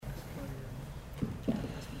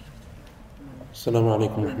السلام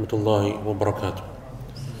عليكم ورحمة الله وبركاته.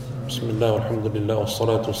 بسم الله والحمد لله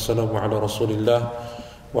والصلاة والسلام على رسول الله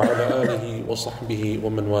وعلى آله وصحبه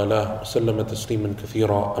ومن والاه وسلم تسليما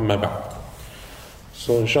كثيرا أما بعد.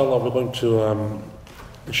 So inshallah we're going to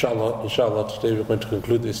inshallah today we're going to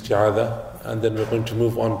conclude the isti'adha and then we're going to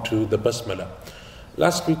move on to the basmala.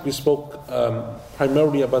 Last week we spoke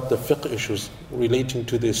primarily about the fiqh issues relating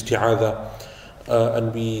to the isti'adha.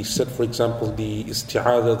 And we said, for example, the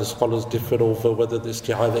isti'adha, the scholars differ over whether the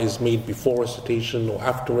isti'adha is made before recitation or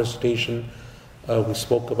after recitation. We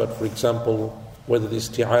spoke about, for example, whether the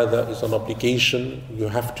isti'adha is an obligation, you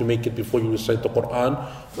have to make it before you recite the Quran,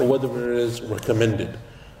 or whether it is recommended.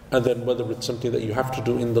 And then whether it's something that you have to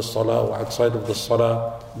do in the salah or outside of the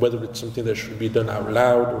salah, whether it's something that should be done out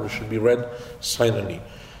loud or it should be read silently.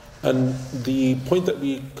 And the point that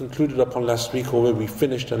we concluded upon last week, or where we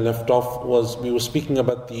finished and left off, was we were speaking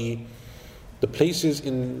about the places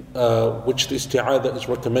in which the isti'adha is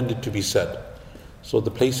recommended to be said. So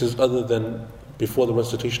the places other than before the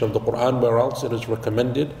recitation of the Quran, where else it is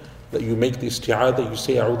recommended that you make the isti'adha, you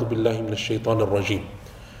say A'udhu Billahi Minash Shaitanir Rajim.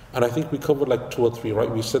 And I think we covered like 2 or 3,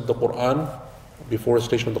 right? We said the Quran, before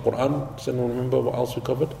recitation of the Quran. Does anyone remember what else we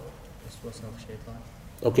covered?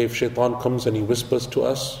 Okay, if shaitan comes and he whispers to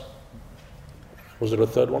us. Was there a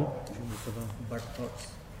third one? Bad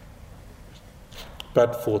thoughts.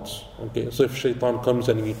 Bad thoughts. Okay, so if shaitan comes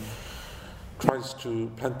and he tries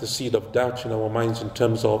to plant the seed of doubt in our minds in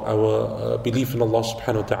terms of our belief in Allah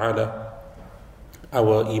subhanahu wa ta'ala,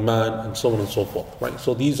 our iman, and so on and so forth, right?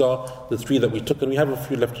 So these are the 3 that we took, and we have a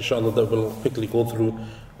few left inshallah that we'll quickly go through,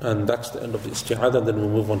 and that's the end of the isti'adha, and then we'll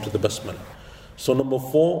move on to the basmala. So number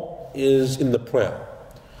 4 is in the prayer.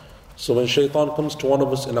 So when shaitan comes to one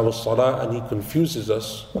of us in our salah and he confuses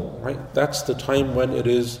us, right, that's the time when it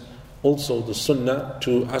is also the sunnah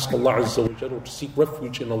to ask Allah Azza wa Jalla, to seek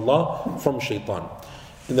refuge in Allah from shaitan.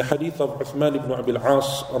 In the hadith of Uthman ibn Abi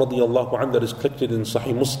al-As radiyallahu anhu that is collected in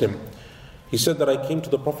Sahih Muslim, he said that I came to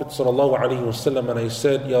the Prophet sallallahu alayhi wa sallam and I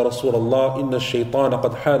said, Ya Rasulullah, inna shaytana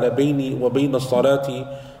qad hala bayni wa bayna salati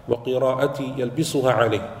wa qira'ati yalbisuha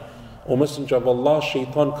alayh. O Messenger of Allah,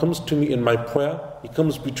 shaitan comes to me in my prayer. He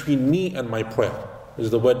comes between me and my prayer, is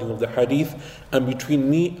the wording of the hadith, and between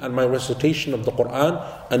me and my recitation of the Quran,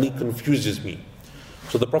 and he confuses me.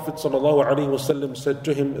 So the Prophet ﷺ said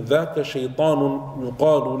to him, ذَاكَ شَيْطَانٌ يُقَالُ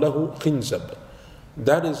لَهُ خِنْزَبٌ.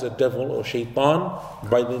 That is a devil or shaitan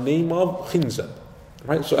by the name of Khinzab.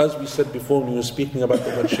 Right? So as we said before when we were speaking about the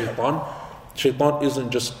word shaitan, shaitan isn't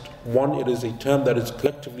just one, it is a term that is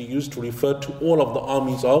collectively used to refer to all of the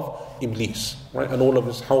armies of Iblis, right? And all of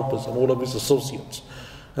his helpers and all of his associates.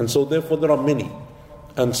 And so therefore there are many.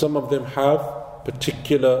 And some of them have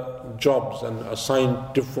particular jobs and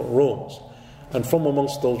assigned different roles. And from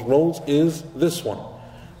amongst those roles is this one.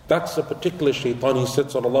 That's a particular shaitan, he said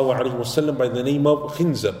sallallahu alayhi wa sallam, by the name of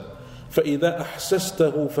Khinzab. فَإِذَا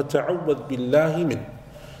أَحْسَسْتَهُ فَتَعَوَّذْ بِاللَّهِ مِنْ.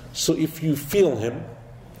 So if you feel him,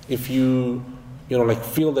 if you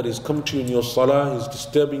feel that he's come to you in your salah, he's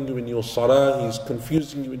disturbing you in your salah, he's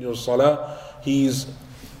confusing you in your salah, he's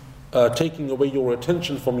taking away your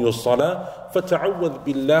attention from your salah, فَتَعَوَّذْ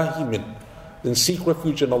بِاللَّهِ مِنْ. Then seek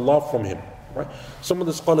refuge in Allah from him. Right? Some of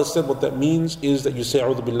the scholars said what that means is that you say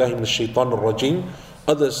أعوذ بالله من الشيطان الرجيم.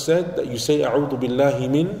 Others said that you say أعوذ بالله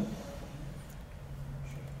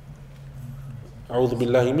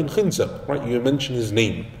من خنزب. Right? You mention his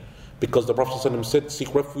name. Because the Prophet ﷺ said,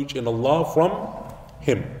 seek refuge in Allah from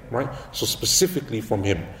him, right? So specifically from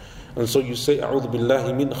him. And so you say, أعوذ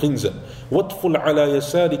بالله من خنزب. وَادْفُلْ عَلَى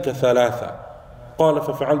يَسَارِكَ ثَلَاثًا. قَالَ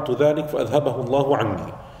فَفَعَلْتُ ذَلك فَأَذْهَبَهُ اللَّهُ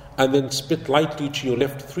عَنِّي. And then spit lightly to your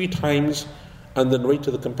left 3 times, and then right to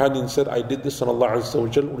the companion said, I did this and Allah Azza wa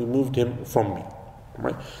Jal removed him from me.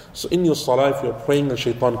 Right? So in your salah, if you're praying and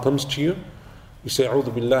shaitan comes to you, you say, أعوذ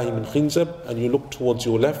بالله من خنزب, and you look towards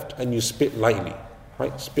your left and you spit lightly.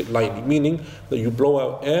 Right? Spit lightly, meaning that you blow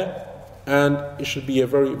out air and it should be a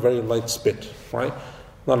very, very light spit, right?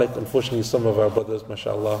 Not like, unfortunately, some of our brothers,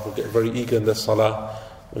 mashallah, who get very eager in their salah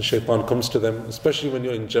when shaitan comes to them, especially when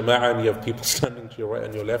you're in jama'ah and you have people standing to your right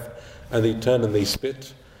and your left and they turn and they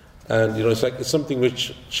spit. And it's something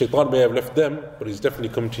which shaitan may have left them, but he's definitely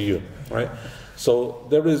come to you, right? So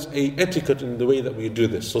there is a etiquette in the way that we do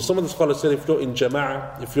this. So some of the scholars said if you're in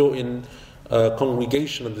jama'ah, if you're in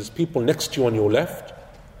congregation and there's people next to you on your left,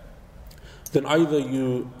 then either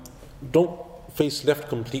you don't face left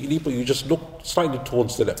completely, but you just look slightly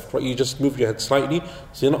towards the left, right? You just move your head slightly,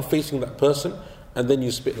 so you're not facing that person, and then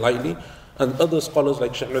you spit lightly. And other scholars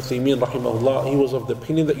like Shaykh Al-Uthaymeen rahimahullah, he was of the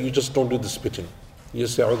opinion that you just don't do the spitting. You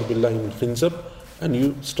just say A'udhu Billahi min Khinzab, and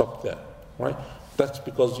you stop there, right? That's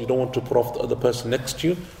because you don't want to put off the other person next to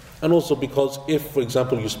you, And also because if, for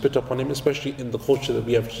example, you spit upon him, especially in the culture that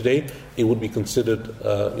we have today, it would be considered,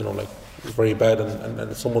 like very bad,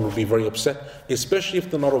 and someone would be very upset, especially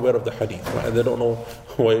if they're not aware of the hadith, right? And they don't know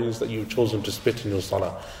why it is that you've chosen to spit in your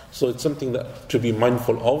salah. So it's something that to be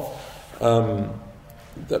mindful of,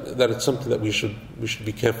 that it's something that we should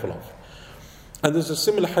be careful of. And there's a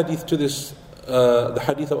similar hadith to this, the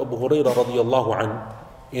hadith of Abu Hurairah radiyallahu anhu,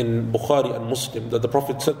 in Bukhari and Muslim, that the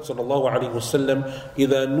Prophet said sallallahu alayhi wasallam,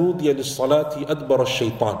 إذا نودي للصلاة أدبر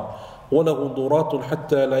الشيطان وله ضرات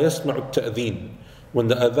حتى لا يسمع التأذين. When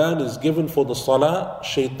the adhan is given for the salah,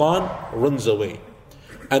 shaitan runs away,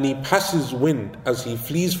 and he passes wind as he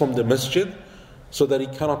flees from the masjid, so that he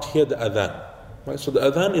cannot hear the adhan. Right? So the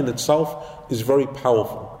adhan in itself is very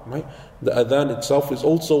powerful. Right? The adhan itself is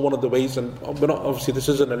also one of the ways, and obviously this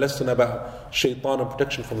isn't a lesson about shaitan and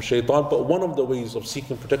protection from shaitan, but one of the ways of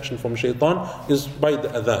seeking protection from shaitan is by the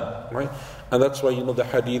adhan. Right? And that's why the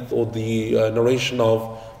hadith or the narration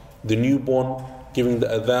of the newborn giving the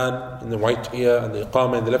adhan in the right ear and the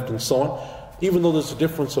iqamah in the left and so on, even though there's a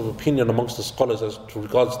difference of opinion amongst the scholars as to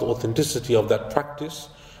regards the authenticity of that practice,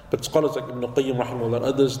 but scholars like Ibn Qayyim rahimahullah and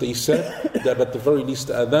others, they said that at the very least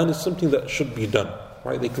the adhan is something that should be done.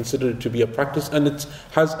 Right? They consider it to be a practice, and it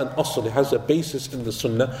has an asl, it has a basis in the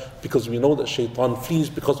sunnah, because we know that shaitan flees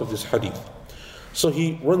because of this hadith. So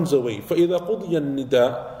he runs away. فَإِذَا قُضِيَ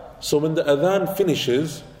النِّدَاء. So when the adhan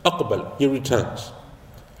finishes, أقبل, he returns.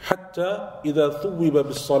 حَتَّى إِذَا ثُوِّبَ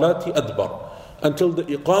بِالصَّلَاةِ أَدْبَرَ. Until the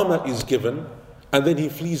iqamah is given, and then he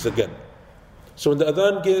flees again. So when the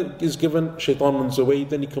adhan is given, shaitan runs away,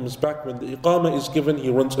 then he comes back. When the iqamah is given, he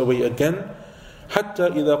runs away again. حتى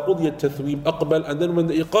إذا قضي التثويب أقبل. And then when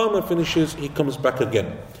the iqamah finishes, he comes back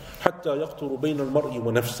again. حتى يقطر بين المرء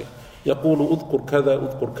ونفسه يقول أذكر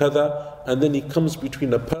كذا أذكر كذا. And then he comes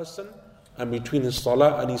between a person and between his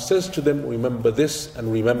salah, and he says to them, remember this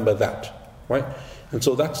and remember that. Right? And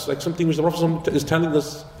so that's like something which the Prophet is telling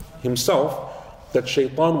us himself, that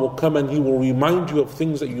shaitan will come and he will remind you of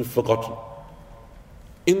things that you've forgotten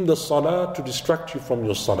in the salah to distract you from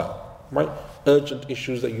your salah. Right? Urgent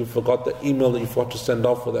issues that you forgot, that email that you forgot to send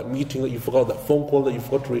off, or that meeting that you forgot, that phone call that you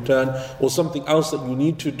forgot to return, or something else that you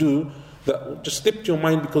need to do that just slipped your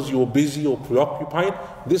mind because you were busy or preoccupied.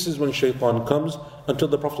 This is when shaitan comes, until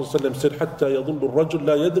the Prophet ﷺ said, حَتَّى يَظُلُّ الرَّجُلْ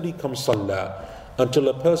لَا يَدْرِي كَمْ صَلَّى. Until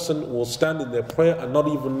a person will stand in their prayer and not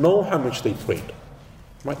even know how much they prayed.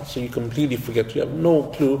 Right? So you completely forget, you have no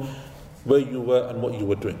clue where you were and what you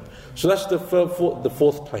were doing. So that's the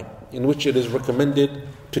fourth time in which it is recommended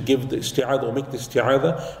to give the isti'adha or make the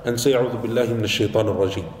isti'adha and say a'udhu billahi minash shaitanir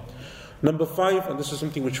rajim. Number 5, and this is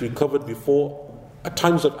something which we covered before, at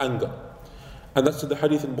times of anger. And that's the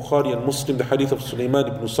hadith in Bukhari and Muslim, the hadith of Sulaiman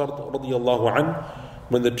ibn Sard radiyallahu anhu,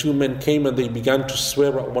 when the two men came and they began to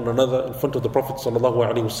swear at one another in front of the Prophet sallallahu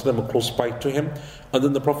alaihi wasallam, close by to him. And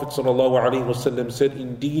then the Prophet sallallahu alaihi wasallam said,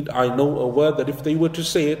 indeed I know a word that if they were to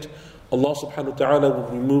say it, Allah subhanahu wa ta'ala will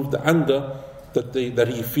remove the anger that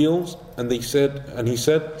he feels. And he said,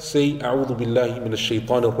 say a'udhu billahi minash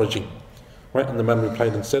shaitanir rajim. Right? And the man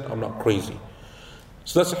replied and said, I'm not crazy.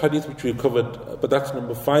 So that's a hadith which we covered, but that's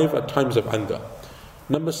number 5, at times of anger.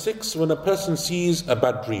 Number 6, when a person sees a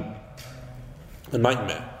bad dream, a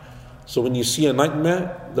nightmare. So when you see a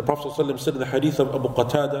nightmare, the Prophet ﷺ said in the hadith of Abu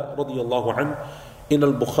Qatada radiyallahu anhu in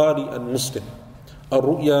al-Bukhari and Muslim,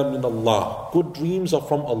 الرؤيا من الله. Good dreams are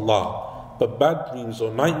from Allah, but bad dreams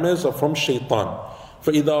or nightmares are from shaitan.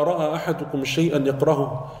 فإذا رأى أحدكم شيئا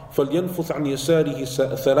يكرهه فلينفث عن يساره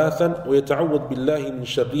 3 ويتعوذ بالله من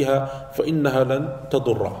شرها فإنها لن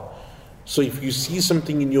تضره. So if you see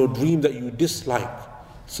something in your dream that you dislike,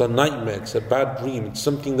 it's a nightmare, it's a bad dream, it's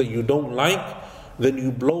something that you don't like, then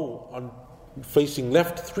you blow on facing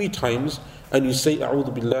left 3 times and you say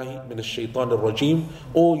أعوذ بالله من الشيطان الرجيم,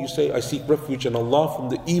 or you say I seek refuge in Allah from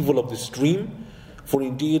the evil of this dream, for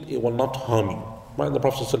indeed it will not harm you. Right? The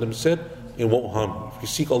Prophet ﷺ said it won't harm you. If you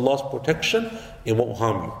seek Allah's protection, it won't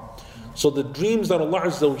harm you. So the dreams that Allah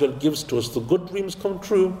Azza wa Jal gives to us, the good dreams come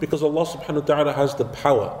true because Allah subhanahu wa ta'ala has the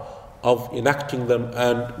power of enacting them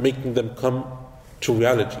and making them come to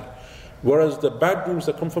reality. Whereas the bad dreams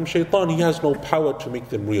that come from shaitan, he has no power to make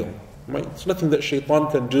them real. Right? It's nothing that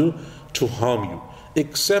shaitan can do to harm you,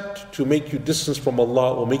 except to make you distance from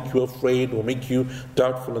Allah, or make you afraid, or make you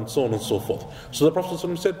doubtful, and so on and so forth. So the Prophet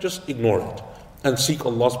ﷺ said, just ignore it and seek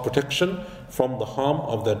Allah's protection from the harm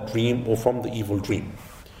of that dream or from the evil dream.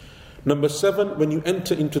 Number 7, when you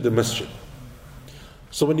enter into the masjid.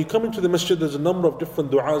 So when you come into the masjid, there's a number of different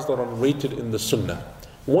du'as that are rated in the sunnah.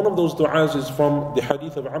 One of those du'as is from the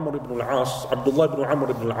hadith of Amr ibn al-As, Abdullah ibn Amr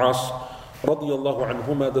ibn al-As radiyallahu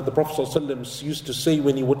anhuma, that the Prophet ﷺ used to say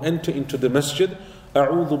when he would enter into the masjid,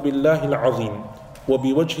 أعوذ بالله العظيم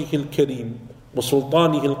وبوجهه الكريم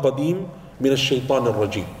وسلطانه القديم من الشيطان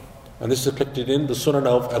الرجيم. And this is collected in the Sunan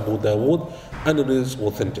of Abu Dawood, and it is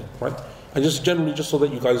authentic, right? And just generally, just so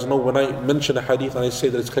that you guys know, when I mention a hadith and I say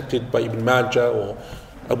that it's collected by Ibn Majah or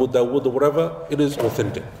Abu Dawood or whatever, it is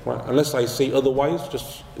authentic, right? Unless I say otherwise,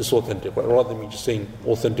 just it's authentic, right? Rather than me just saying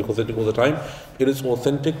authentic all the time, it is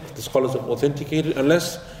authentic. The scholars have authenticated,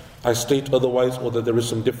 unless I state otherwise or that there is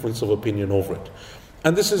some difference of opinion over it.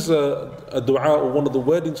 And this is a dua, or one of the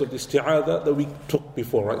wordings of the isti'adha that we took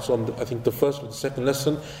before, right? So I think the first or the second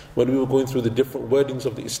lesson, when we were going through the different wordings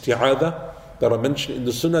of the isti'adha that are mentioned in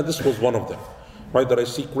the sunnah, this was one of them, right? That I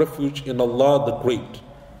seek refuge in Allah the Great,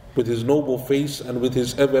 with His noble face and with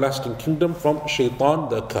His everlasting kingdom from shaitan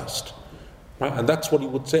the accursed, right? And that's what he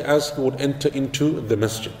would say as he would enter into the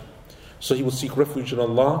masjid. So he would seek refuge in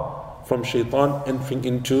Allah from shaitan entering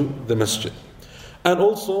into the masjid. And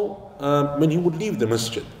also when he would leave the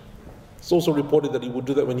masjid. It's also reported that he would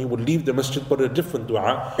do that when he would leave the masjid, but a different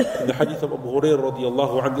dua. In the hadith of Abu Hurairah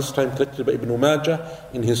radiallahu anhu, this time collected by Ibn Majah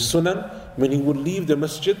in his Sunan, when he would leave the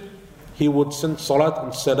masjid, he would send salat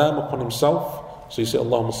and salam upon himself. So you say,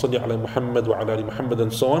 Allahumma salli ala Muhammad wa ala ali Muhammad,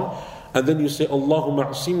 and so on. And then you say, Allahumma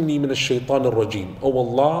asimni min ash-shaytan ar-rajim. Oh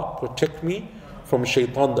Allah, protect me from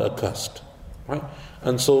shaitan the accursed. Right?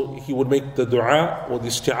 And so he would make the dua or the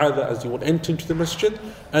isti'adha as he would enter into the masjid,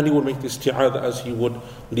 and he would make the isti'adha as he would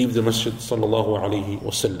leave the masjid, sallallahu alayhi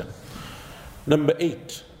wasallam. Number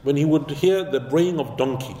 8, when he would hear the braying of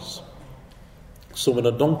donkeys. So when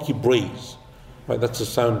a donkey brays, right, that's the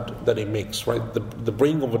sound that it makes, right? The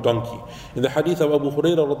braying of a donkey. In the hadith of Abu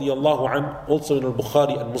Hurairah radiallahu anhu, also in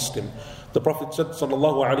Al-Bukhari and Muslim, the Prophet said,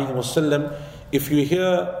 sallallahu alayhi wasallam, if you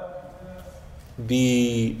hear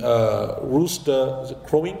the rooster, is it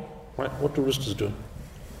crowing? Right? What do roosters do?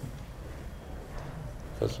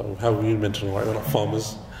 That's how we mentioned, right? We're not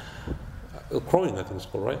farmers. Crowing, I think it's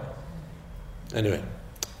called, right? Anyway,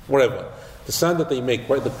 whatever. The sound that they make,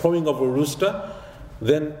 right? The crowing of a rooster.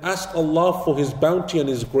 Then ask Allah for His bounty and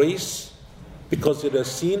His grace, because it has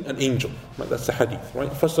seen an angel. Right? That's the hadith, right?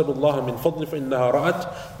 فَاسْأَلُوا اللَّهَ مِنْ فَضْلِ فَإِنَّهَا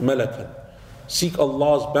رَأَتْ مَلَكًا. Seek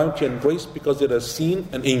Allah's bounty and grace because it has seen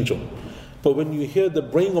an angel. But when you hear the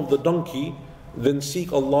braying of the donkey, then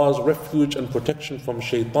seek Allah's refuge and protection from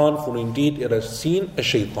shaitan, for indeed it has seen a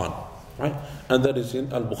shaitan. Right? And that is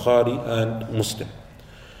in Al-Bukhari and Muslim.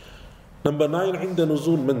 Number 9, عند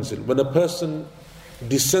نزول منزل. When a person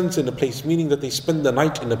descends in a place, meaning that they spend the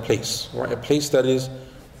night in a place, right? A place that is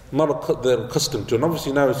not they're accustomed to. And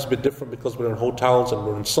obviously now it's a bit different because we're in hotels and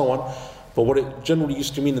we're in so on. But what it generally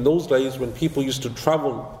used to mean in those days, when people used to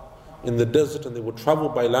travel in the desert and they would travel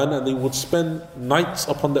by land and they would spend nights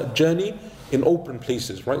upon that journey in open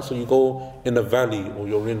places, right? So you go in a valley, or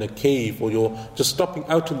you're in a cave, or you're just stopping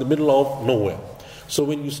out in the middle of nowhere. So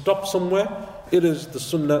when you stop somewhere, it is the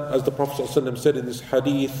sunnah, as the Prophet ﷺ said in this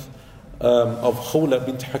hadith of Khawla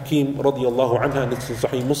bint Hakim radiallahu anha, and it's in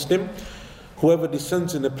Sahih Muslim, whoever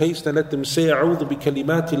descends in a place, then let them say, أعوذ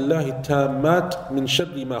بكلمات الله التامات من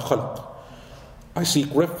شر ما خلق. I seek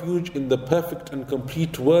refuge in the perfect and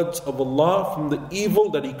complete words of Allah from the evil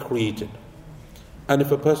that He created. And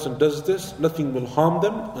if a person does this, nothing will harm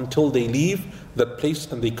them until they leave that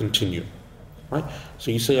place and they continue. Right?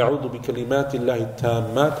 So you say, أعوذ بكلمات الله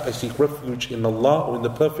التامات, I seek refuge in Allah, or in the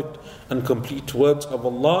perfect and complete words of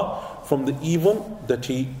Allah from the evil that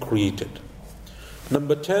He created.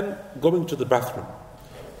 Number 10, going to the bathroom.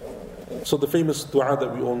 So the famous dua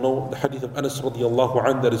that we all know, the hadith of Anas radiallahu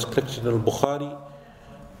anhu, that is collected in Al-Bukhari,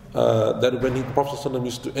 that when the Prophet ﷺ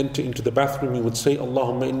used to enter into the bathroom, he would say,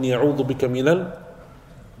 Allahumma inni a'udhu bika min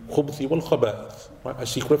al-khubthi wal-khaba'ith. I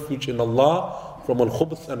seek refuge in Allah from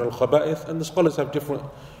al-khubth and al-khaba'ith. And the scholars have different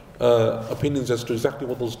opinions as to exactly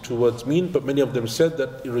what those two words mean, but many of them said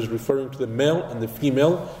that it is referring to the male and the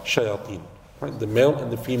female shayateen. Right? The male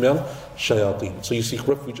and the female shayateen. So you seek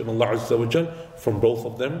refuge in Allah Azza wa Jal from both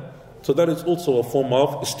of them. So that is also a form of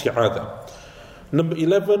isti'adha. Number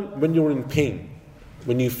 11, when you're in pain,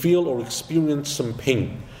 when you feel or experience some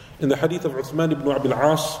pain. In the hadith of Uthman ibn Abil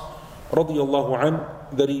As radiyallahu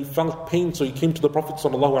an, that he felt pain, so he came to the Prophet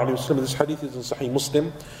sallallahu alaihi wasallam. This hadith is in Sahih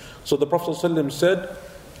Muslim. So the Prophet sallallahu alaihi wasallam said,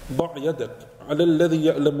 ضع يدك على الذي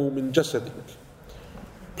يألم من جسدك.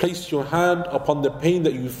 Place your hand upon the pain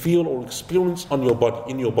that you feel or experience on your body,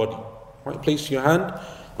 in your body. Right? Place your hand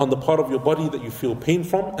on the part of your body that you feel pain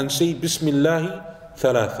from, and say Bismillah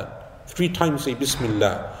thalathan. 3 times say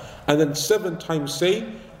Bismillah. And then 7 times say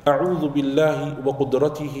أعوذ بالله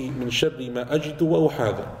وقدرته من شر ما أجد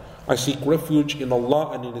وأحاذر. I seek refuge in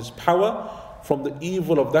Allah and in His power from the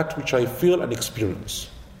evil of that which I feel and experience.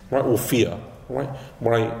 Right? Or fear. Right?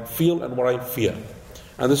 What I feel and what I fear.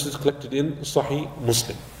 And this is collected in Sahih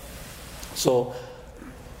Muslim. So,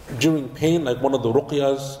 during pain, like one of the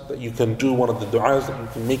ruqyas that you can do, one of the du'as that you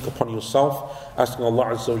can make upon yourself, asking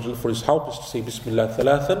Allah Azza wa Jal for His help, is to say Bismillah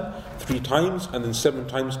thalathan, 3 times, and then 7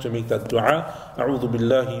 times to make that du'a. A'udhu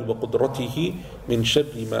billahi wa qudratihi min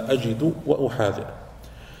sharri ma ajidu wa uhadir.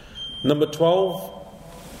 Number 12,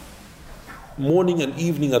 morning and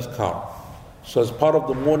evening adhkar. So as part of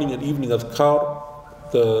the morning and evening adhkar,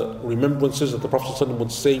 the remembrances that the Prophet ﷺ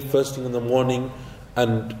would say first thing in the morning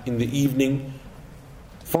and in the evening,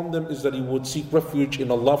 from them is that he would seek refuge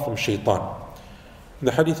in Allah from shaitan. In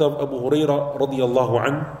the hadith of Abu Hurairah radiyallahu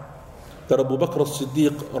anhu, that Abu Bakr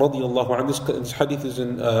as-Siddiq radiyallahu anhu, this hadith is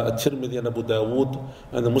in At-Tirmidhi and Abu Dawood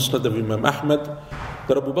and the Musnad of Imam Ahmad,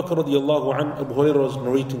 that Abu Bakr radiyallahu anhu, Abu Hurairah was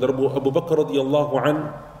narrating that Abu Bakr radiyallahu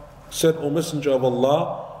anhu said, O Messenger of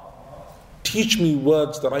Allah, teach me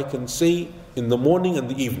words that I can say in the morning and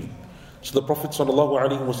the evening. So the Prophet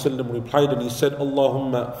ﷺ replied and he said,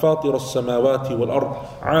 Allahumma fatir as-samawati wal-ard,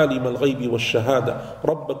 alim al-ghaybi wal-shahada,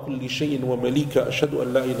 rabba kulli shayin wa malika, ashhadu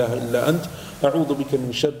an la ilaha illa ant, a'udhu bika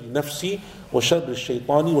min sharri nafsi wa sharri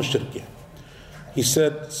ash-shaytani wa shirkih. He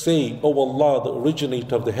said, say, O Allah, the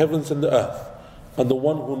originator of the heavens and the earth, and the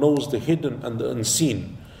one who knows the hidden and the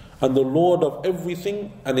unseen, and the Lord of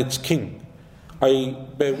everything and its King. I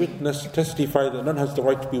bear witness, testify that none has the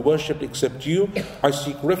right to be worshipped except you. I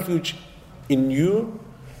seek refuge in you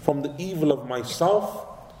from the evil of myself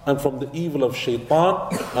and from the evil of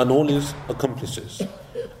shaitan and all his accomplices.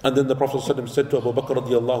 And then the Prophet ﷺ said to Abu Bakr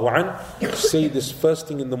radiallahu anh, say this first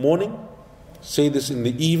thing in the morning, say this in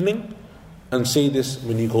the evening, and say this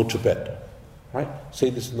when you go to bed. Right? Say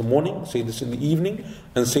this in the morning, say this in the evening,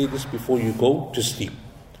 and say this before you go to sleep.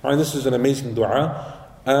 Right? This is an amazing dua.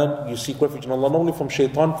 And you seek refuge in Allah not only from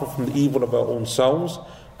shaitan, but from the evil of our own selves,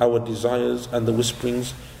 our desires, and the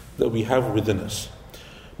whisperings that we have within us.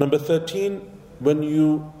 Number 13, when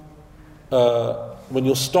you're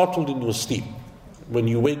startled in your sleep, when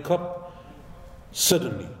you wake up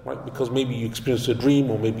suddenly, right? Because maybe you experienced a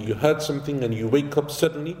dream or maybe you heard something and you wake up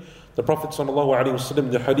suddenly. The Prophet ﷺ,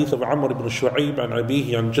 in the hadith of Amr ibn Shu'ayb and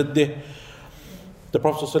Abihi and Jaddih, the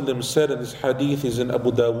Prophet ﷺ said, and this hadith is in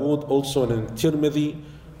Abu Dawood, also in Tirmidhi,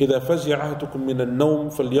 إذا فزع أحدكم من النوم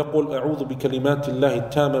فليقل أعوذ بكلمات الله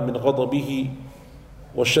التامة من غضبه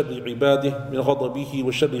وشر عباده من غضبه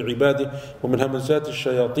وشر عباده ومن همزات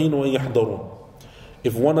الشياطين وأن يحضرون.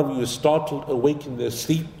 If one of you is startled awake in their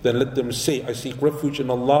sleep, then let them say, I seek refuge in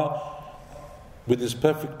Allah with His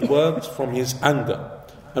perfect words from His anger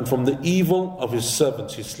and from the evil of His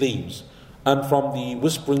servants, His slaves, and from the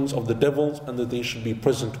whisperings of the devils, and that they should be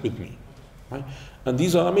present with me. Right? And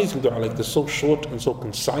these are amazing dua, like they're so short and so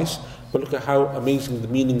concise, but look at how amazing the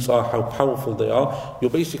meanings are, how powerful they are.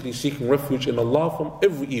 You're basically seeking refuge in Allah from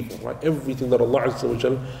every evil, right? Everything that Allah Azza wa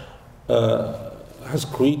Jal has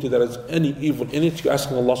created that has any evil in it, you're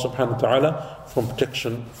asking Allah subhanahu wa ta'ala from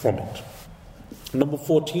protection from it. Number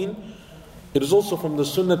 14, it is also from the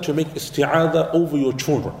sunnah to make isti'adha over your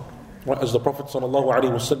children. Right, as the Prophet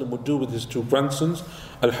ﷺ would do with his 2 grandsons,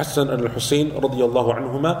 Al-Hassan and Al-Hussein radiyallahu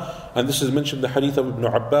anhuma. And this is mentioned in the hadith of Ibn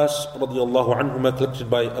Abbas radiyallahu anhuma, collected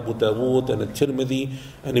by Abu Dawood and Al-Tirmidhi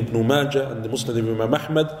and Ibn Majah and the Musnad of Imam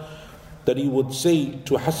Ahmad, that he would say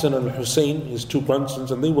to Hassan and Hussein, his 2 grandsons,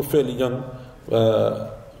 and they were fairly young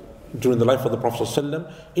during the life of the Prophet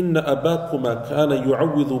ﷺ, إن أباكما كان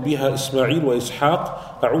يعوذ بها إسماعيل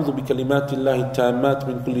وإسحاق أعوذ بكلمات الله التامات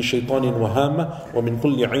من كل شيطان وهامة ومن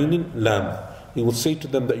كل عين لام. He would say to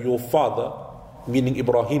them that your father, meaning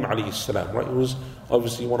Ibrahim alayhi salam, right? He was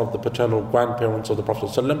obviously one of the paternal grandparents of the Prophet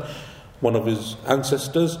ﷺ, one of his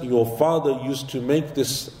ancestors. Your father used to make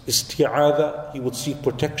this isti'adha, he would seek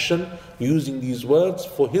protection using these words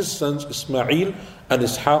for his sons Ismail and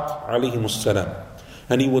Ishaq alayhimus salam.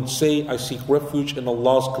 And he would say, I seek refuge in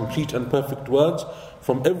Allah's complete and perfect words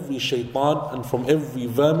from every shaitan and from every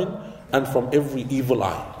vermin and from every evil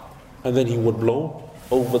eye. And then he would blow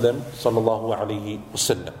over them, sallallahu alayhi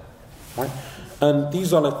wasallam. Right? And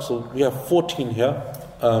these are like, so we have 14 here,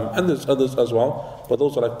 and there's others as well, but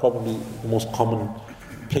those are like probably the most common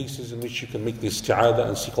places in which you can make the isti'adha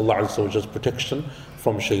and seek Allah Azza wa Jall's protection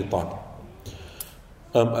from shaitan.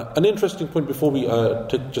 An interesting point before we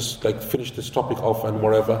just like finish this topic off and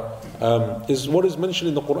whatever, is what is mentioned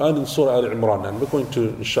in the Quran in Surah Al-Imran, and we're going to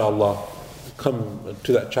inshallah come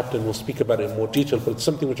to that chapter and we'll speak about it in more detail, but it's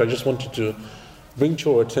something which I just wanted to bring to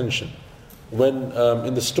your attention. When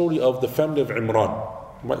in the story of the family of Imran,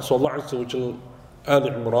 right? So Allah Azza wa Jal,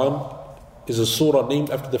 Al-Imran is a surah named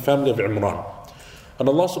after the family of Imran, and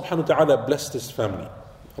Allah subhanahu wa ta'ala blessed this family.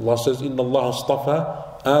 Allah says, إِنَّ اللَّهَ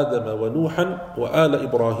اصْطَفَى آدم ونوحا وآل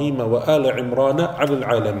إبراهيم وآل عمران على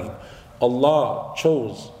العالمين. Allah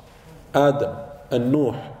chose Adam and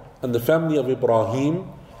Nuh and the family of Ibrahim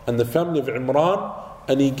and the family of Imran,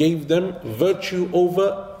 and He gave them virtue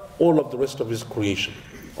over all of the rest of His creation.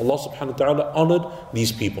 Allah subhanahu wa ta'ala honored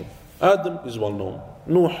these people. Adam is well known,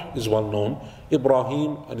 Nuh is well known,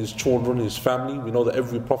 Ibrahim and his children, his family, we know that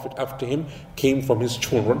every prophet after him came from his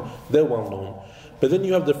children, they're well known. But then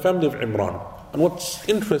you have the family of Imran. And what's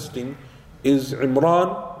interesting is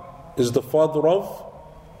Imran is the father of,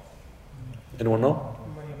 anyone know?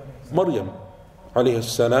 Maryam alayhi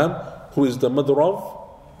salam, who is the mother of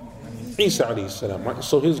Isa alayhi salam. Right?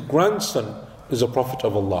 So his grandson is a prophet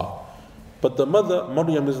of Allah. But the mother,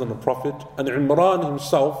 Maryam, isn't a prophet, and Imran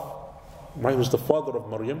himself, right, who's the father of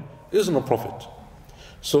Maryam, isn't a prophet.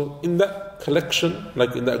 So in that collection,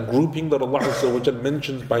 like in that grouping that Allah Azza wa Jal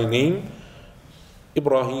mentions by name,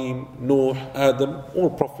 Ibrahim, Nuh, Adam, all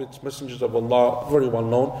prophets, messengers of Allah, very well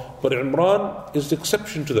known, but Imran is the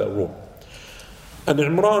exception to that rule. And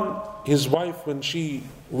Imran, his wife, when she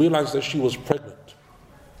realized that she was pregnant,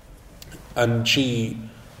 and she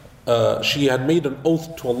had made an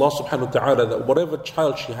oath to Allah subhanahu wa ta'ala that whatever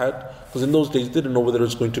child she had, because in those days they didn't know whether it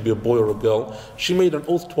was going to be a boy or a girl, she made an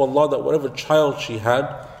oath to Allah that whatever child she had,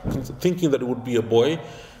 thinking that it would be a boy,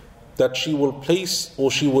 that she will place, or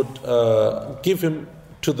she would give him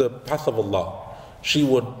to the path of Allah. She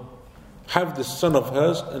would have this son of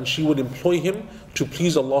hers and she would employ him to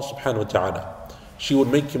please Allah subhanahu wa ta'ala. She would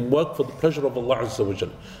make him work for the pleasure of Allah Azza wa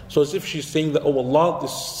Jal. So as if she's saying that, oh Allah,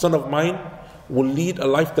 this son of mine will lead a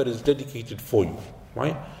life that is dedicated for you.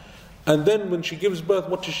 Right? And then when she gives birth,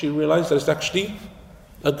 what does she realize? That it's actually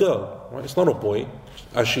a girl. Right? It's not a boy,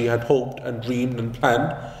 as she had hoped and dreamed and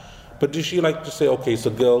planned. But does she like to say, okay, it's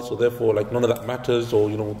a girl, so therefore like none of that matters, or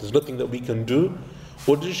there's nothing that we can do?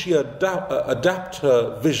 Or does she adapt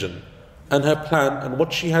her vision and her plan and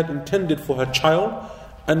what she had intended for her child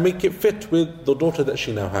and make it fit with the daughter that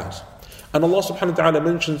she now has? And Allah subhanahu wa ta'ala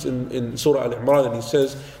mentions in Surah Al-Imran, and He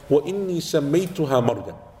says, وَإِنِّي سَمَّيْتُهَا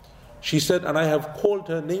مَرْيَمَ. She said, and I have called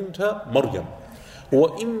her, named her Maryam.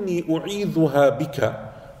 وَإِنِّي أُعِيذُهَا بِكَ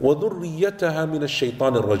وَذُرِّيَّتَهَا مِنَ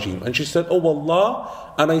الشَّيْطَانِ الرَّجِيمِ. And she said, oh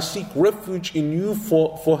Allah, and I seek refuge in you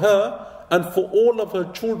for her and for all of her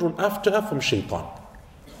children after her from shaitan.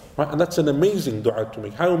 Right? And that's an amazing dua to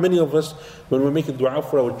make. How many of us, when we're making dua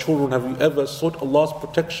for our children, have you ever sought Allah's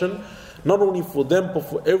protection, not only for them, but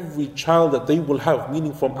for every child that they will have,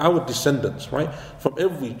 meaning from our descendants, right? From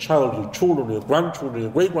every child, your children, your grandchildren,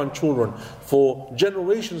 your great-grandchildren, for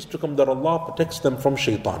generations to come, that Allah protects them from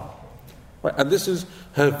shaitan. Right? And this is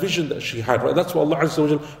her vision that she had. Right? That's why Allah Azza wa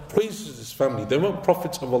Jal praises this family. They weren't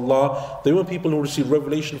prophets of Allah. They weren't people who received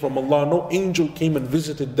revelation from Allah. No angel came and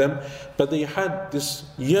visited them. But they had this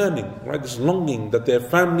yearning, right? This longing that their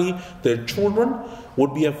family, their children,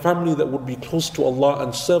 would be a family that would be close to Allah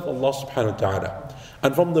and serve Allah subhanahu wa ta'ala.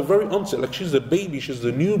 And from the very onset, like she's a baby, she's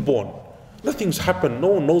the newborn. Nothing's happened. No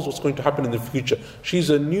one knows what's going to happen in the future. She's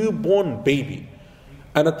a newborn baby.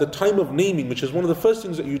 And at the time of naming, which is one of the first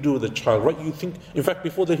things that you do with a child, right? You think, in fact,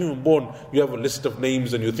 before they're even born, you have a list of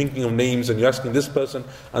names and you're thinking of names and you're asking this person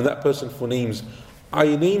and that person for names.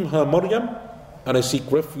 I name her Maryam and I seek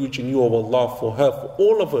refuge in you, O Allah, for her, for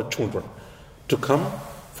all of her children to come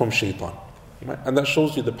from shaitan. Right? And that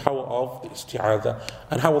shows you the power of the isti'adha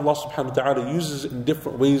and how Allah subhanahu wa ta'ala uses it in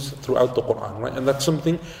different ways throughout the Quran. Right? And that's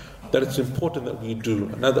something that it's important that we do.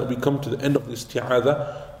 And now that we come to the end of the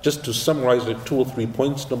isti'adha, just to summarize like 2 or 3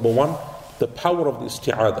 points. Number one, the power of the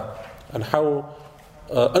isti'adha and how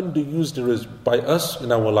underused it is by us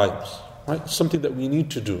in our lives. Right? Something that we need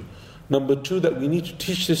to do. Number two, that we need to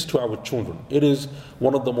teach this to our children. It is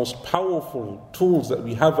one of the most powerful tools that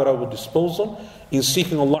we have at our disposal in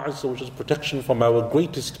seeking Allah Azza wa Jalla's protection from our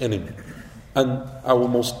greatest enemy and our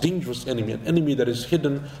most dangerous enemy, an enemy that is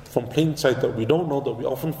hidden from plain sight, that we don't know, that we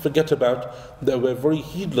often forget about, that we're very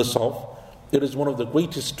heedless of. It is one of the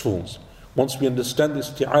greatest tools. Once we understand the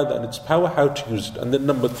isti'adha and its power, how to use it. And then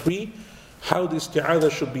number three, how the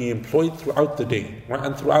isti'adha should be employed throughout the day, right?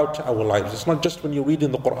 And throughout our lives. It's not just when you're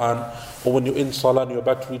reading the Quran or when you're in Salah and you're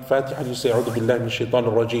about to read Fatiha and you say, A'udhu billahi min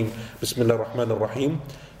shaitanir rajim, Bismillah ar-Rahman ar-Rahim.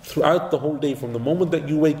 Throughout the whole day, from the moment that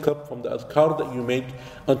you wake up, from the adhkar that you make,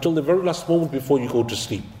 until the very last moment before you go to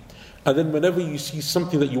sleep. And then whenever you see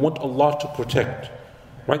something that you want Allah to protect,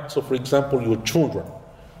 right? So for example, your children,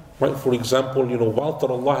 right? For example, wealth that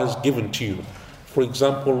Allah has given to you. For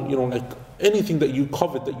example, like anything that you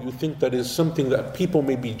covet, that you think that is something that people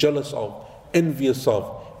may be jealous of, envious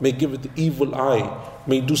of, may give it the evil eye,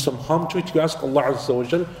 may do some harm to it, you ask Allah Azza wa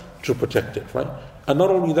Jal to protect it, right? And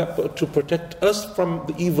not only that, but to protect us from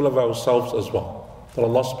the evil of ourselves as well. that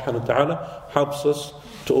Allah subhanahu wa ta'ala helps us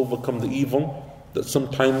to overcome the evil that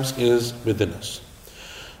sometimes is within us.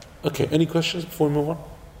 Okay, any questions before we move on?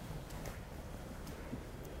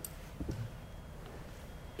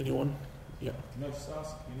 Anyone? Yeah. Can I just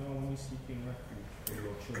ask, when you're seeking refuge for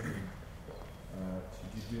your children,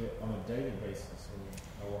 should you do it on a daily basis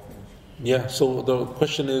or how often? Yeah, so the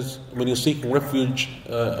question is, when you're seeking refuge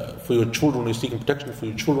for your children, you're seeking protection for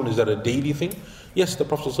your children, is that a daily thing? Yes, the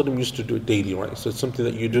Prophet ﷺ used to do it daily, right? So it's something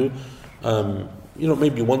that you do,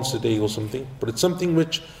 maybe once a day or something. But it's something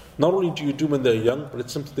which not only do you do when they're young, but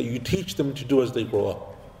it's something that you teach them to do as they grow up.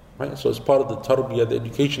 Right? So it's part of the tarbiyah, the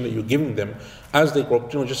education that you're giving them as they grow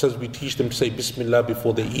up. Just as we teach them to say Bismillah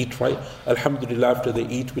before they eat, right? Alhamdulillah after they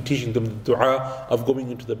eat. We're teaching them the dua of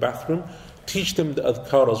going into the bathroom. Teach them the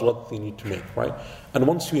adhkar as what they need to make, right? And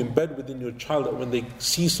once you embed within your child that when they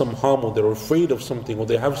see some harm or they're afraid of something or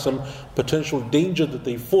they have some potential danger that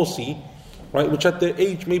they foresee, right? Which at their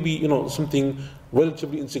age may be, something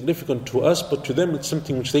relatively insignificant to us, but to them it's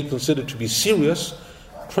something which they consider to be serious.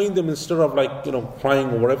 Train them instead of crying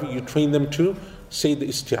or whatever, you train them to say the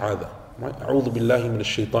isti'adha, right? A'udhu billahi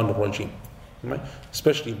minash shaitanir rajim. Right?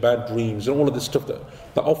 Especially bad dreams and all of this stuff that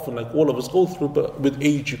often all of us go through, but with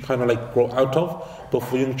age you kind of grow out of. But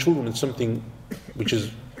for young children it's something which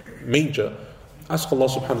is major. Ask Allah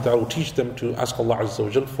subhanahu wa ta'ala, teach them to ask Allah Azza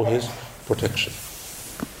wa Jal for His protection.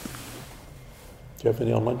 Do you have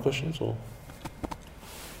any online questions or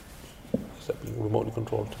is that being remotely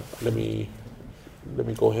controlled? Let me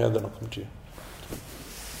go here and then I'll come to you.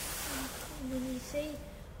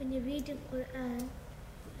 When you're reading Quran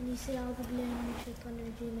and you say A'udhu billahi minash shaitanir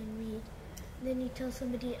rajeem and read, then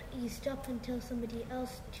you stop and tell somebody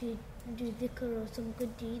else to do dhikr or some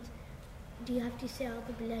good deeds, do you have to say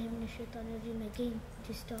A'udhu billahi minash shaitanir rajeem again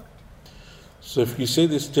to start? So if you say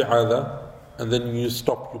the isti'adha and then you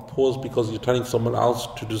stop, you pause because you're telling someone else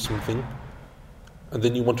to do something, and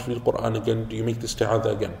then you want to read Quran again, do you make the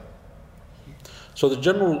isti'adha again? So the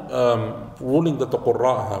general ruling that the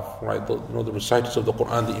Qurra have, right, the reciters of the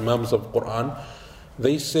Quran, the Imams of Quran,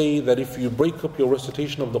 they say that if you break up your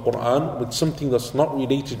recitation of the Quran with something that's not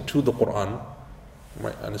related to the Quran,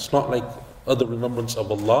 right, and it's not like other remembrance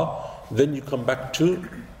of Allah, then you come back to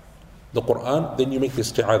the Quran, then you make the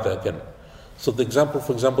isti'adha again. So the example,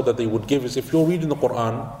 for example, that they would give is if you're reading the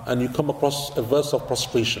Quran and you come across a verse of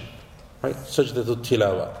prostration, right, sajdatul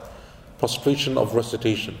tilawa, prostration of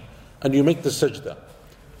recitation, and you make the sajda,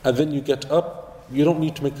 and then you get up, you don't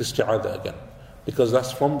need to make the isti'adha again, because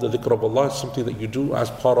that's from the dhikr of Allah, it's something that you do as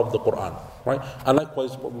part of the Quran, right? And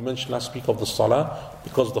likewise what we mentioned last week of the salah,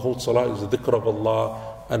 because the whole salah is the dhikr of Allah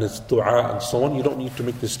and it's dua and so on, you don't need to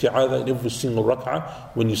make the isti'adha in every single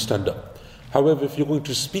rak'ah when you stand up. However, if you're going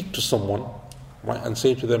to speak to someone, right, and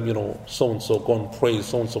say to them, so and so, go and pray,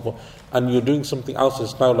 so and so, and you're doing something else,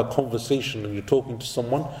 it's now like conversation and you're talking to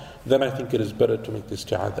someone, then I think it is better to make the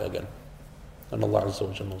isti'adha again. And Allah Azza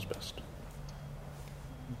wa Jalla knows best.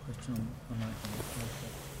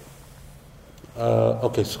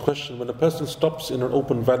 Okay, so question: when a person stops in an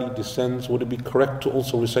open valley, descends, would it be correct to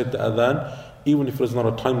also recite the adhan, even if it is not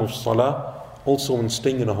a time of salah, also when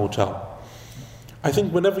staying in a hotel? I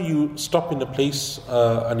think whenever you stop in a place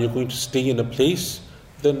and you're going to stay in a place,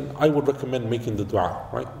 then I would recommend making the dua,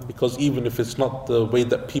 right? Because even if it's not the way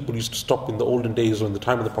that people used to stop in the olden days or in the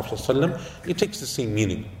time of the Prophet ﷺ, it takes the same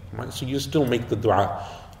meaning, right? So you still make the dua.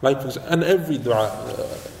 And every dua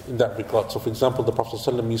in that regard. So for example, the Prophet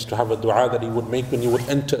ﷺ used to have a dua that he would make when he would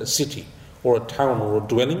enter a city or a town or a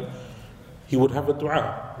dwelling. He would have a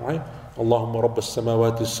dua, right? Allahumma rabb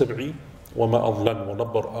as-samawati as-sab'i وما أضلن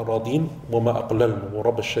ونبر أراضين وما أقللن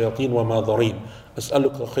ورب الشياطين وما ضرين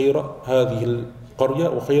أسألك خير هذه القرية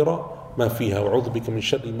وخير ما فيها وأعوذ بك من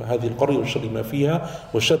شر هذه القرية وشر ما فيها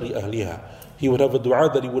وشر أهلها. He would have a dua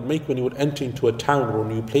that he would make when he would enter into a town or a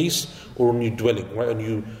new place or a new dwelling, right? A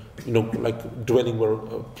new, like dwelling where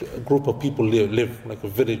a group of people live, like a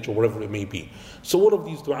village or wherever it may be. So all of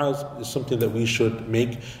these du'as is something that we should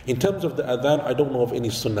make. In terms of the adhan, I don't know of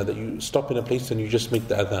any sunnah that you stop in a place and you just make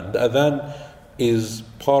the adhan. The adhan is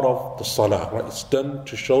part of the salah, right? It's done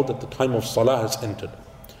to show that the time of salah has entered.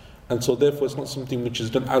 And so therefore it's not something which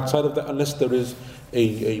is done outside of that unless there is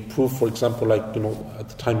a proof, for example, like, at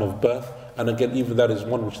the time of birth. And again, even that is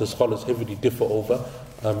one which the scholars heavily differ over,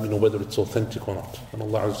 whether it's authentic or not. And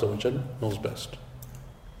Allah Azza wa Jalla knows best.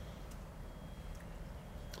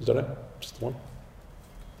 Is that right? Just the one?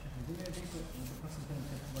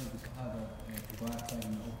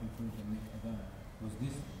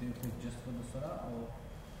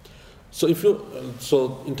 So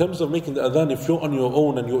in terms of making the adhan, if you're on your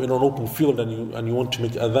own and you're in an open field and you want to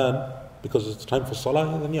make adhan because it's time for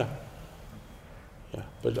salah, then yeah. Yeah,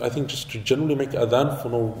 but I think just to generally make adhan for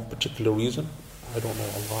no particular reason, I don't know.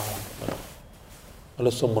 Allah,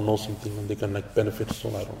 unless someone knows something and they can like benefit, so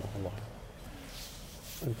I don't know. Allah.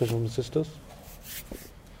 Any question from the sisters?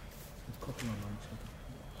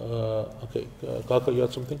 Okay, Kaka, you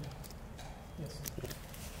had something? Yes.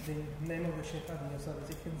 The name of the shaitan yourself, is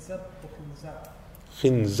it Khinzab or Khinzab?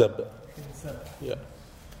 Khinzab. Khinzab. Yeah.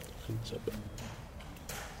 Khinzab.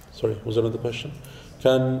 Sorry, was there another question?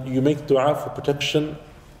 Can you make dua for protection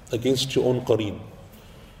against your own qareen?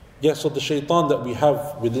 Yeah, so the shaitan that we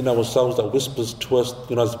have within ourselves that whispers to us,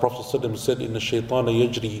 as the Prophet said, in the shaitan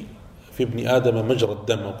yajri fi ibn Adam majra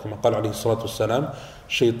ad-dam, or kama qala alayhi salatu wassalam,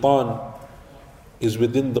 shaitan is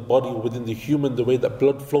within the body, within the human, the way that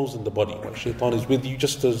blood flows in the body. Right? Shaitan is with you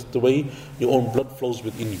just as the way your own blood flows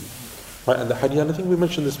within you. Right? And the hadith, and I think we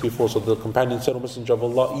mentioned this before, so the companion said, O Messenger of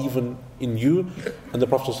Allah, even in you, and the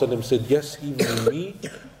Prophet ﷺ said, yes, even in me,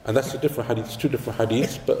 and that's a different hadith, it's two different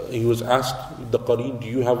hadiths, but he was asked, the qareen, do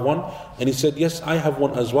you have one? And he said, yes, I have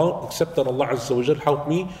one as well, except that Allah Azza wa Jal helped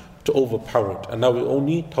me to overpower it, and now it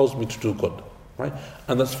only tells me to do good. Right?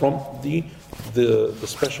 And that's from the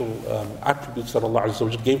special attributes that Allah Azza wa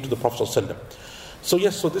Jal gave to the Prophet ﷺ. So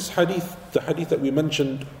yes, so this hadith, the hadith that we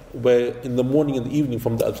mentioned, where in the morning and the evening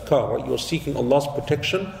from the adhkar, right, you're seeking Allah's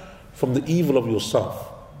protection from the evil of yourself,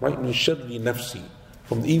 right? Min sharri nafsi,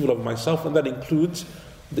 from the evil of myself, and that includes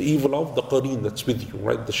the evil of the qareen that's with you,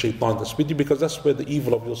 right? The shaitan that's with you, because that's where the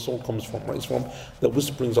evil of your soul comes from, right? It's from the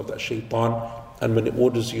whisperings of that shaitan, and when it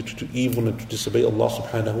orders you to do evil and to disobey Allah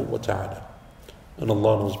subhanahu wa ta'ala. And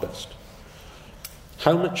Allah knows best.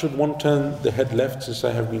 How much should one turn the head left, since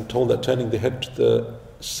I have been told that turning the head to the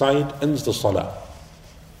side ends the salah?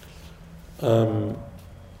 Some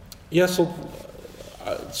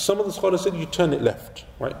of the scholars said you turn it left,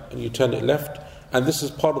 right? And you turn it left, and this is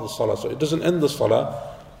part of the salah, so it doesn't end the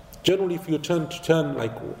salah. Generally, if you turn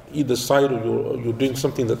like either side, or you're doing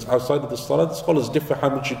something that's outside of the salah, the scholars differ how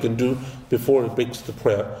much you can do before it breaks the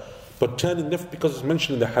prayer. But turning left, because it's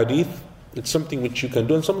mentioned in the hadith, it's something which you can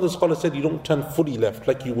do. And some of the scholars said you don't turn fully left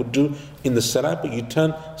like you would do in the salah, but you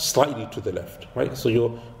turn slightly to the left, right? So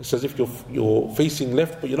it's as if you're facing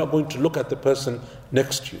left, but you're not going to look at the person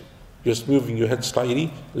next to you. You're just moving your head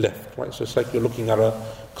slightly left, right? So it's like you're looking at a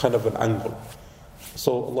kind of an angle.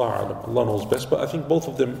 So Allah knows best, but I think both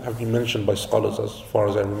of them have been mentioned by scholars as far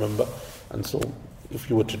as I remember. And so if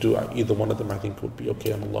you were to do either one of them, I think it would be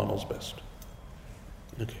okay, and Allah knows best.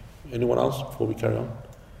 Okay. Anyone else before we carry on?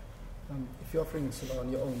 If you're offering salah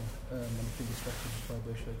on your own and feel distracted by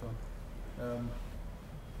the shaitan,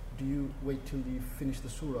 do you wait till you finish the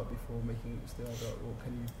surah before making isti'adha, or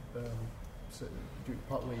can you do it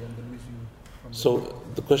partway and then resume? So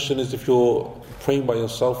the question is, if you're praying by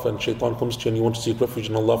yourself and shaitan comes to you and you want to seek refuge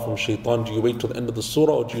in Allah from shaitan, do you wait till the end of the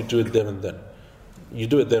surah, or do you do it there and then? You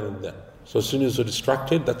do it there and then. So as soon as you're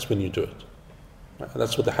distracted, that's when you do it. Right? And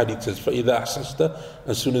that's what the hadith says. فَإِذَا أَحْسَسْتَ,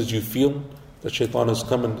 as soon as you feel that shaitan has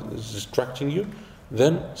come and is distracting you,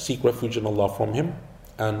 then seek refuge in Allah from him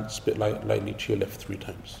and spit lightly to your left 3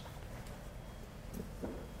 times. Two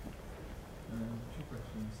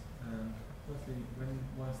questions. Firstly, when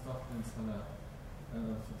one starts in salah,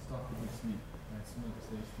 start with sleep, someone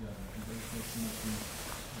says the other, and then someone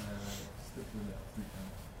spit to the left 3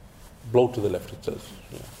 times. Blow to the left, it says.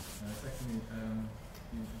 Yeah. Secondly,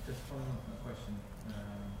 just following up on a question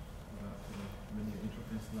about when you're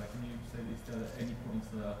interrupting salah, can you say is there at any point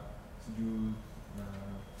in salah sujood,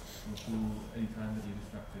 ruku, any time that you're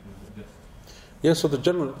distracted, or is it just? Yeah, so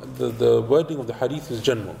the wording of the hadith is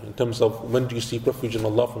general in terms of when do you seek refuge in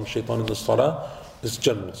Allah from shaitan in the salah. It's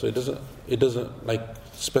general, so it doesn't like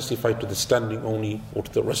specify to the standing only or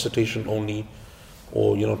to the recitation only,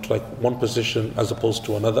 or to like one position as opposed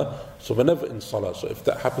to another. So whenever in salah, so if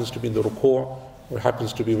that happens to be in the ruku', or it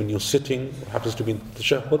happens to be when you're sitting, or it happens to be in the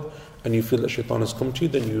tashahhud, and you feel that shaitan has come to you,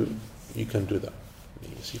 then you can do that. You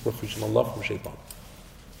seek refuge in Allah from shaitan.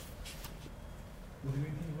 Would there be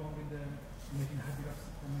anything wrong with making a habit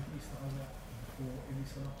of making isti'adha before every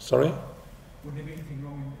salah? Sorry? Would there be anything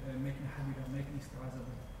wrong in making a habit of making isti'adha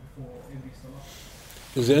before every salah?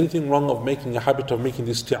 Is there anything wrong of making a habit of making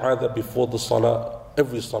the isti'adha before the salah,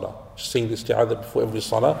 every salah? Just saying the isti'adha before every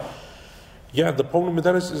salah? Yeah, the problem with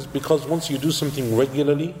that is because once you do something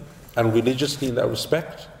regularly and religiously in that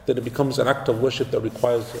respect, then it becomes an act of worship that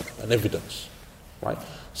requires an evidence, right?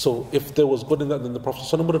 So if there was good in that, then the Prophet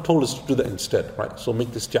ﷺ would have told us to do that instead, right? So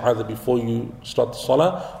make the isti'adha before you start the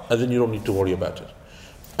salah, and then you don't need to worry about it.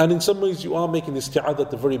 And in some ways you are making the isti'adha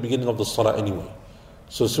at the very beginning of the salah anyway.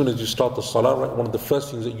 So as soon as you start the salah, right, one of the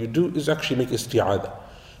first things that you do is actually make isti'adha.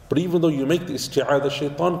 But even though you make the isti'adha,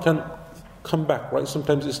 shaitan can come back, right?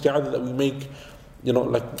 Sometimes the isti'adha that we make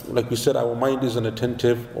like we said, our mind isn't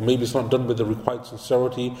attentive, or maybe it's not done with the required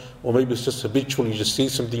sincerity, or maybe it's just habitual. You just say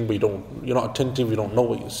something, but you're not attentive. You don't know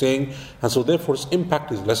what you're saying, and so therefore its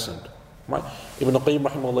impact is lessened. Right? Ibn Qayyim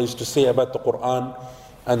rahimahullah used to say about the Quran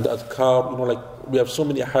and the adhkar, like we have so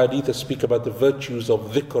many hadith that speak about the virtues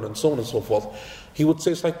of dhikr and so on and so forth. He would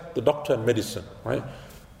say it's like the doctor and medicine, right?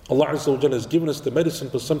 Allah Azza wa Jalla has given us the medicine,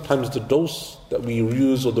 but sometimes the dose that we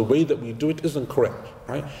use or the way that we do it isn't correct,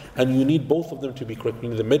 right? And you need both of them to be correct. You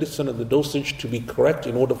need the medicine and the dosage to be correct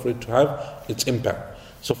in order for it to have its impact.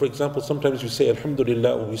 So for example, sometimes we say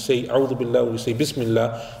Alhamdulillah, or we say A'udhu Billah, or we say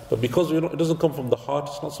Bismillah, but because it doesn't come from the heart,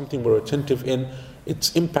 it's not something we're attentive in,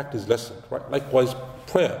 its impact is lessened, right? Likewise,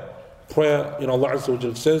 prayer, Allah Azza wa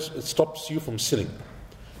Jalla says, it stops you from sinning.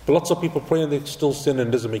 But lots of people pray and they still sin and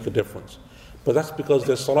it doesn't make a difference. But that's because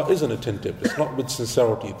their salah isn't attentive. It's not with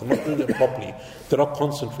sincerity. They're not doing it properly. They're not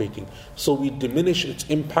concentrating. So we diminish its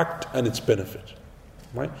impact and its benefit,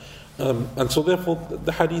 right? And so therefore,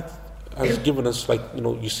 the hadith has given us,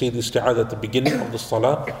 you say the isti'adha at the beginning of the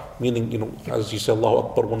salah, meaning, as you say Allahu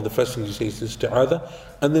Akbar, one of the first things you say is isti'adha.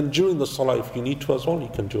 And then during the salah, if you need to as well, you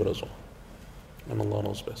can do it as well. And Allah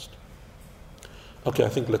knows best. Okay, I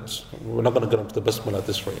think we're not going to get into the basmala at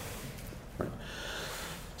this rate. Right?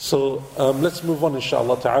 So let's move on,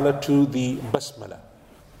 inshallah ta'ala, to the basmala.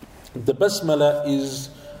 The basmala is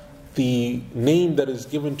the name that is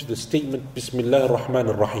given to the statement Bismillah ar-Rahman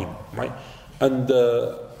ar-Rahim, right? And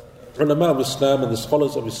the ulama of Islam and the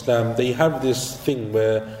scholars of Islam, they have this thing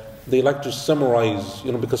where they like to summarize,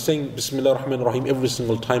 because saying Bismillah ar-Rahman ar-Rahim every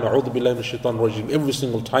single time, A'udhu Billahi Minash Shaitanir Rajim every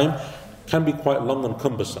single time can be quite long and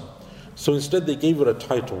cumbersome. So instead they gave it a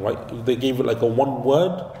title, right? They gave it like a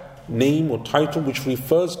one-word name or title which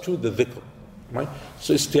refers to the dhikr, right?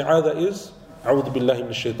 So isti'adha is A'udhu Billahi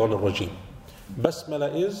Minash Shaitanir Rajim.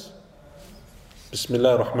 Basmala is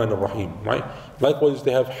Bismillah ar-Rahman ar-Rahim, right? Likewise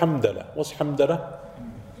they have Hamdala. What's Hamdala?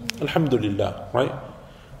 Alhamdulillah, right?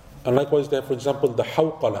 And likewise they have, for example, the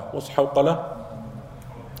Hawqala. What's Hawqala?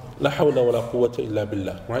 La hawla wa la quwwata illa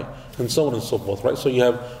billah, right? And so on and so forth, right? So you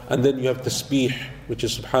have, and then you have tasbih, which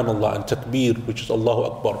is subhanallah, and takbir, which is Allahu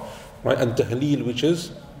Akbar, right? And tahleel, which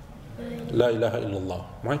is La ilaha illallah,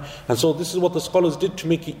 right? And so this is what the scholars did to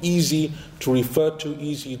make it easy to refer to,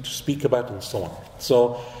 easy to speak about, and so on.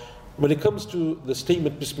 So when it comes to the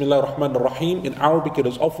statement Bismillah ar-Rahman ar-Rahim, in Arabic it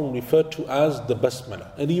is often referred to as the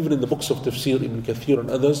Basmala. And even in the books of Tafsir, Ibn Kathir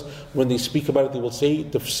and others, when they speak about it, they will say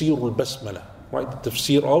Tafsir al-Basmala, right? The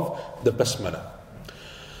Tafsir of the Basmala.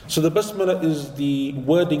 So the Basmala is the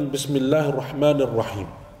wording Bismillah ar-Rahman ar-Rahim,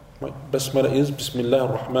 right? Basmala is Bismillah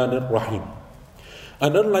ar-Rahman ar-Rahim.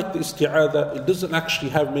 And unlike the isti'adha, it doesn't actually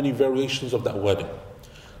have many variations of that wording.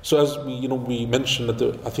 So as we mentioned at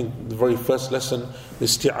the very first lesson, the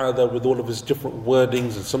isti'adha with all of its different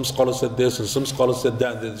wordings, and some scholars said this and some scholars said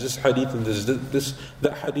that, and there's this hadith and there's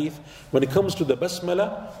that hadith. When it comes to the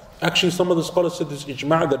basmala, actually some of the scholars said this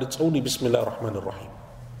ijma' that it's only Bismillah ar-Rahman ar-Rahim.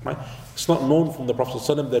 Right? It's not known from the Prophet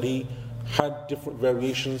ﷺ that he had different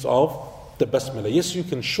variations of the basmala. Yes, you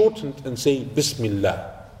can shorten it and say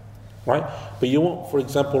Bismillah, right? But you won't, for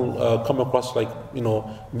example, come across like,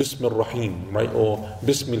 Bismil Rahim, right? Or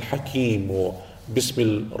Bismil Hakim, or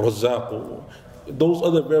Bismil Razaq, or those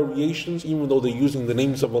other variations, even though they're using the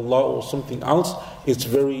names of Allah or something else, it's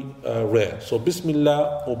very rare. So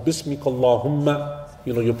Bismillah or Bismika Allahumma,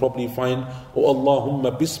 you'll probably find, or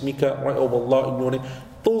Allahumma Bismika, right? Or Allah in your name.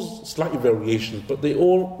 Those slight variations, but they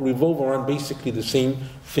all revolve around basically the same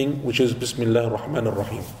thing, which is Bismillah ar-Rahman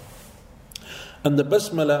ar-Rahim. And the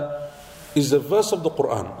Basmala is a verse of the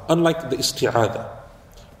Quran, unlike the isti'adha.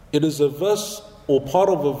 It is a verse or part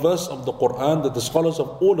of a verse of the Quran that the scholars have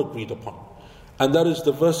all agreed upon. And that is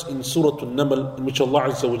the verse in Surah An-Naml in which Allah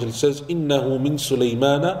Azza wa Jalla says, إِنَّهُ مِن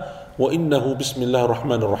سُلَيْمَانَ وَإِنَّهُ بِسْمِ اللَّهِ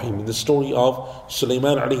الرَّحْمَنِ الرَّحِيمِ. In the story of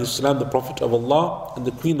Sulaiman alayhi salam, the Prophet of Allah, and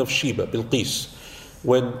the Queen of Sheba, Bilqis,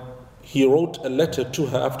 when he wrote a letter to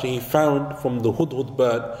her after he found from the Hudhud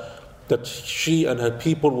bird that she and her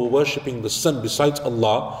people were worshipping the sun besides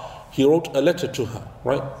Allah, he wrote a letter to her,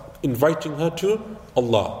 right? Inviting her to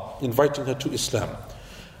Allah, inviting her to Islam.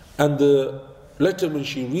 And the letter, when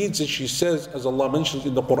she reads it, she says, as Allah mentions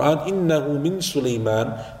in the Quran, إِنَّهُ مِن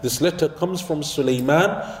سُلَيْمَانَ. This letter comes from Sulaiman,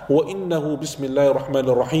 وَإِنَّهُ بِسْمِ اللَّهِ الرَّحْمَنِ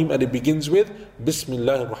الرَّحِيمِ. And it begins with بِسْمِ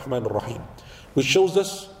اللَّهِ الرَّحْمَنِ الرَّحِيمِ, which shows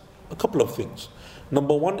us a couple of things.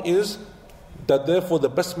 Number one is that therefore the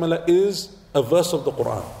Basmala is a verse of the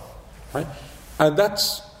Quran, right? And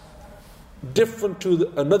that's different to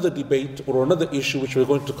another debate or another issue which we're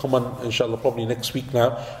going to come on inshallah probably next week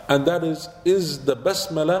now, and that is the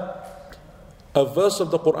Basmala a verse of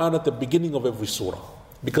the Quran at the beginning of every surah?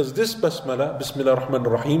 Because this basmala, Bismillah ar-Rahman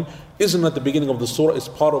ar-Rahim, isn't at the beginning of the surah, it's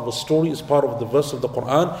part of a story, it's part of the verse of the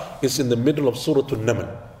Quran, it's in the middle of Surah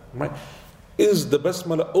An-Naml. Right? Is the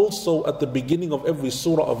basmala also at the beginning of every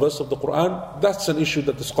surah or verse of the Quran? That's an issue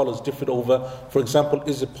that the scholars differed over. For example,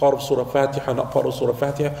 is it part of Surah Fatiha, not part of Surah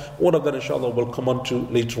Fatiha? All of that inshallah we'll come on to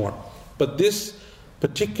later on. But this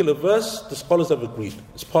particular verse, the scholars have agreed.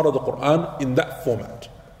 It's part of the Quran in that format.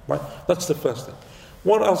 Right? That's the first thing.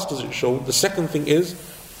 What else does it show? The second thing is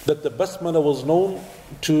that the basmala was known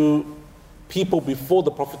to people before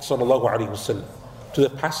the Prophet ﷺ, to the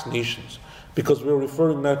past nations. Because we're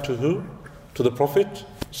referring now to who? To the Prophet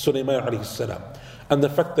Sulaiman ﷺ. And the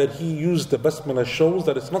fact that he used the basmala shows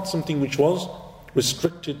that it's not something which was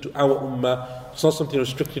restricted to our ummah, it's not something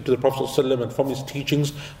restricted to the Prophet ﷺ and from his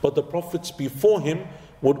teachings, but the prophets before him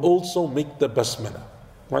would also make the basmala.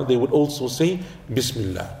 Right? They would also say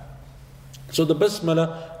Bismillah. So the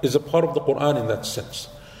basmala is a part of the Quran in that sense.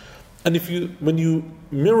 And when you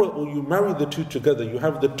mirror or you marry the two together, you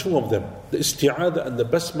have the two of them, the isti'adha and the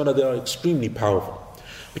basmala, they are extremely powerful.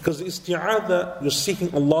 Because the isti'adha, you're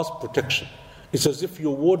seeking Allah's protection. It's as if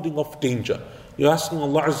you're warding off danger. You're asking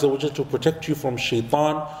Allah Azza wa Jalla to protect you from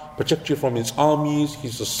shaitan, protect you from his armies,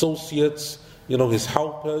 his associates, his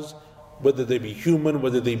helpers, whether they be human,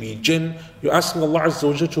 whether they be jinn. You're asking Allah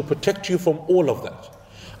Azza wa Jalla to protect you from all of that.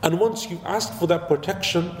 And once you've asked for that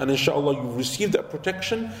protection, and inshallah you've received that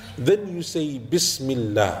protection, then you say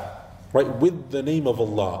Bismillah, right, with the name of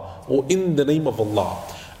Allah, or in the name of Allah.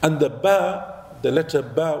 And the ba, the letter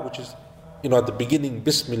ba, which is at the beginning,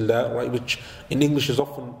 Bismillah, right, which in English is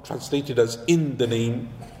often translated as in the name,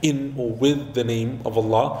 in or with the name of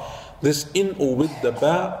Allah. This in or with the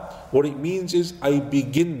ba, what it means is I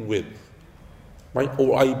begin with, right,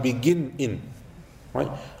 or I begin in, right.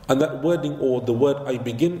 And that wording or the word I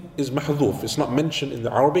begin is mahdhuf. It's not mentioned in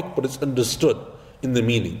the Arabic, but it's understood in the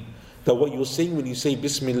meaning. That what you're saying when you say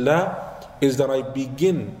Bismillah is that I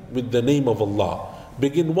begin with the name of Allah.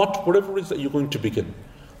 Begin what? Whatever it is that you're going to begin.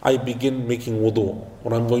 I begin making wudu,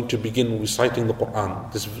 or I'm going to begin reciting the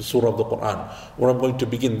Quran, this surah of the Quran, or I'm going to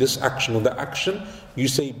begin this action or that action. You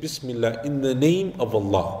say Bismillah in the name of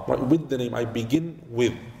Allah, right? With the name, I begin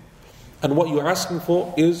with. And what you're asking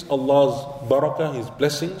for is Allah's barakah, His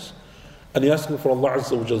blessings, and you're asking for Allah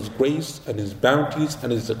Azza wa Jalla's grace and His bounties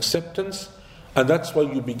and His acceptance, and that's why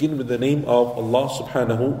you begin with the name of Allah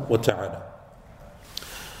subhanahu wa ta'ala.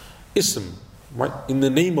 Ism, right? In the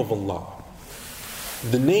name of Allah.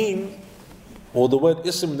 The name or the word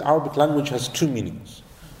ism in the Arabic language has two meanings.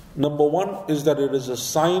 Number one is that it is a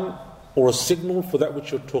sign or a signal for that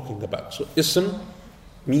which you're talking about. So ism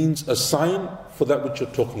means a sign for that which you're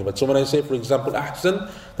talking about. So when I say, for example,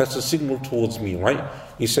 Ahsan, that's a signal towards me, right?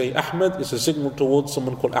 You say Ahmed, it's a signal towards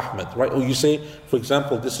someone called Ahmed, right? Or you say, for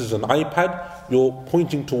example, this is an iPad, you're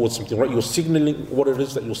pointing towards something, right? You're signaling what it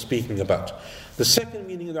is that you're speaking about. The second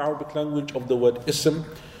meaning in the Arabic language of the word ism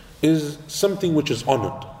is something which is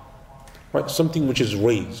honored, right? Something which is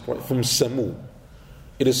raised, right? From samu.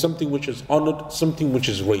 It is something which is honored, something which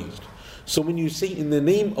is raised. So when you say in the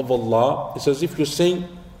name of Allah, it's as if you're saying,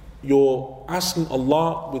 you're asking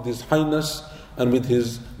Allah with His highness and with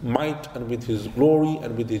His might and with His glory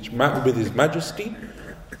and with His majesty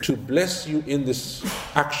to bless you in this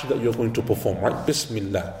action that you're going to perform, right?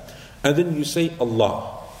 Bismillah. And then you say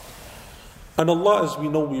Allah. And Allah, as we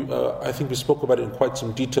know, I think we spoke about it in quite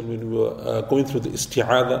some detail when we were going through the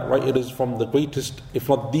isti'adha, right? It is from the greatest, if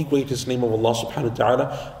not the greatest name of Allah subhanahu wa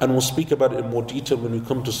ta'ala, and we'll speak about it in more detail when we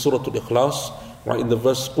come to Surah Al-Ikhlas, right? In the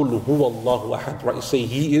verse, قُلْ هُوَ اللَّهُ أَحَدٌ, right? Say,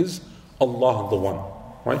 He is Allah the One,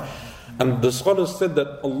 right? And the scholars said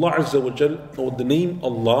that Allah Azza wa Jal, or the name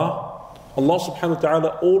Allah, Allah subhanahu wa ta'ala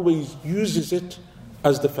always uses it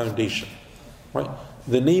as the foundation, right?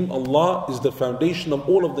 The name Allah is the foundation of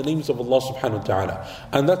all of the names of Allah subhanahu wa ta'ala.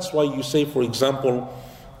 And that's why you say, for example,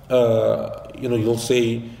 you'll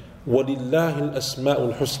say, وَلِلَّهِ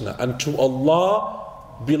الْأَسْمَاءُ الْحُسْنَى, and to Allah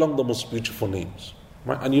belong the most beautiful names.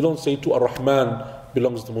 Right? And you don't say to Ar-Rahman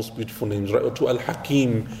belongs the most beautiful names, right? Or to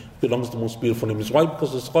Al-Hakim belongs the most beautiful names. Why?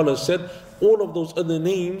 Because the scholars said all of those other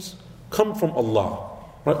names come from Allah.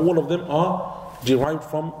 Right? All of them are derived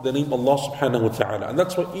from the name Allah subhanahu wa ta'ala. And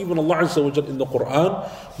that's why even Allah Azza wa Jalla in the Quran,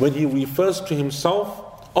 when He refers to Himself,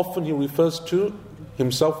 often He refers to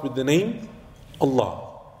Himself with the name Allah.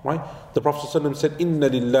 Right? The Prophet ﷺ said, Inna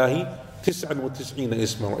lillahi tis'an wa tis'ina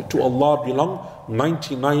isma. Right? To Allah belong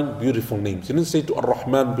 99 beautiful names. He didn't say to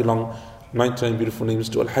Ar-Rahman belong 99 beautiful names,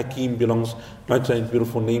 to Al-Hakim belongs 99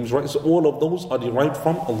 beautiful names. Right? So all of those are derived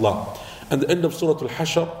from Allah. And the end of Surah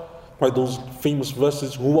Al-Hashr, right, those famous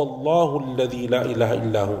verses, Huwa Allahu alladhi la ilaha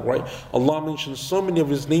illahu, right? Allah mentions so many of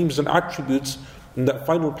His names and attributes in that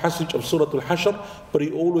final passage of Surah Al-Hashr, but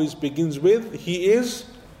he always begins with, He is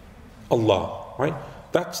Allah, right?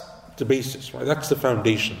 That's the basis, right? That's the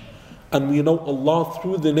foundation. And we know Allah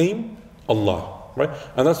through the name Allah, right?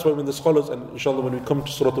 And that's why when the scholars, and inshallah when we come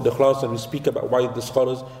to Surah Al-Ikhlas and we speak about why the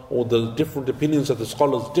scholars, or the different opinions that the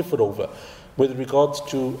scholars differed over, with regards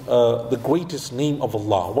to the greatest name of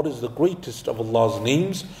Allah. What is the greatest of Allah's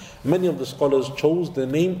names? Many of the scholars chose the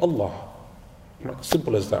name Allah. Right?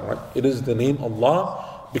 Simple as that, right? It is the name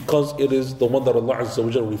Allah because it is the one that Allah Azza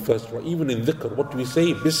wa Jalla refers to. Right? Even in dhikr, what do we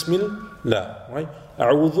say? Bismillah, right?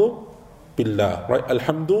 A'udhu billah, right?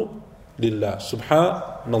 Alhamdulillah,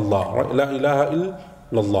 Subhanallah, right? La ilaha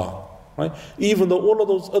illallah. Right? Even though all of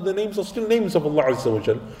those other names are still names of Allah Azza wa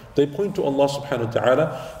Jal, they point to Allah subhanahu wa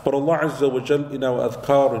ta'ala, but Allah Azza wa Jal in our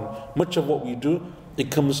adhkar and much of what we do,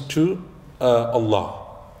 it comes to Allah.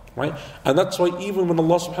 Right? And that's why even when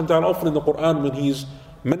Allah subhanahu wa ta'ala often in the Quran, when He's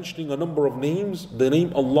mentioning a number of names, the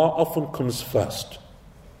name Allah often comes first.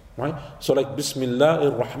 Right? So like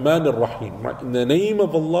Bismillah ar-Rahman ar-Rahim, right? In the name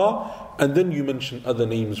of Allah, and then you mention other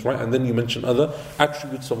names, right? And then you mention other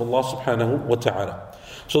attributes of Allah subhanahu wa ta'ala.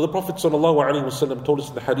 So the Prophet ﷺ told us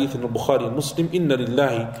in the hadith in Bukhari and Muslim, Inna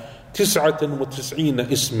lillahi 99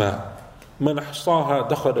 isma, man ahsaha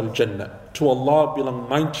dakhal al-jannah. To Allah belong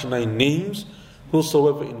 99 names,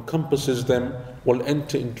 whosoever encompasses them will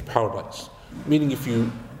enter into paradise. Meaning if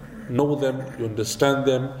you know them, you understand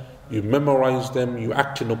them, you memorize them, you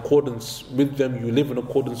act in accordance with them, you live in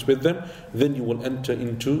accordance with them, then you will enter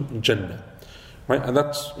into Jannah. Right? And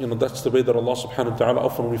that's the way that Allah subhanahu wa ta'ala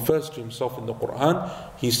often refers to Himself in the Quran.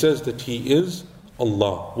 He says that He is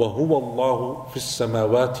Allah. وَهُوَ اللَّهُ فِي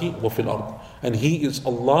السَّمَاوَاتِ وَفِي الْأَرْضِ. And He is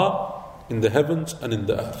Allah in the heavens and in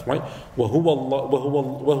the earth. Right? وَهُوَ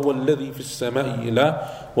الَّذِي فِي السَّمَاءِ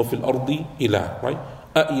إِلَهٌ وَفِي الْأَرْضِ إِلَهٌ. Right?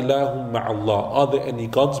 أَإِلَهٌ مَعَ اللَّهِ. Are there any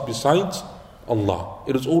gods besides Allah?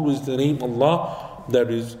 It is always the name Allah that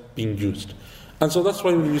is being used. And so that's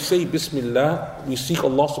why when we say Bismillah, we seek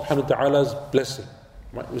Allah subhanahu wa ta'ala's blessing.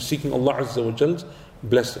 Right? We're seeking Allah Azza wa Jal's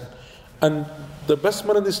blessing. And the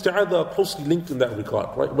Basmala and the Isti'adah are closely linked in that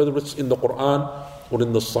regard, right? Whether it's in the Quran or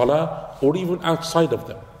in the Salah or even outside of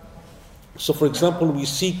them. So for example, we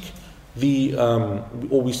seek we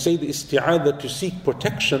say the Isti'adah to seek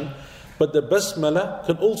protection, but the Basmala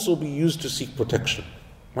can also be used to seek protection,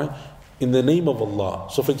 right? In the name of Allah.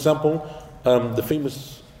 So for example, the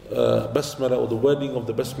famous Basmala or the wording of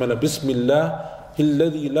the Basmala, Bismillah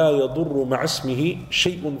الذي لا يضر مع اسمه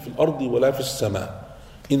شيء في الأرض ولا في السماء.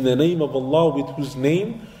 In the name of Allah, with whose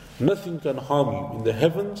name nothing can harm you in the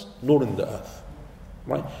heavens nor in the earth.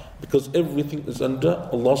 Right? Because everything is under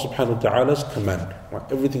Allah subhanahu wa ta'ala's command.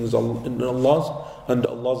 Right? Everything is under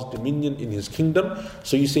Allah's dominion in His kingdom.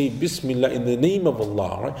 So you say Bismillah in the name of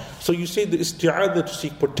Allah. Right? So you say the isti'adah to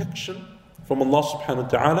seek protection from Allah subhanahu wa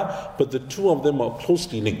ta'ala, but the two of them are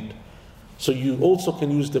closely linked. So you also can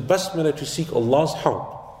use the basmala to seek Allah's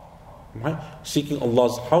help. Right? Seeking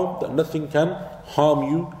Allah's help that nothing can harm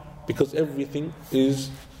you because everything is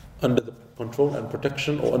under the control and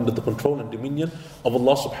protection or under the control and dominion of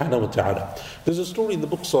Allah subhanahu wa ta'ala. There's a story in the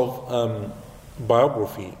books of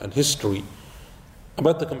biography and history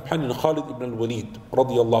about the companion Khalid ibn al-Walid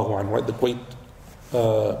radiyallahu anhu, right? The great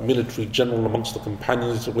military general amongst the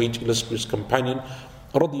companions, a great illustrious companion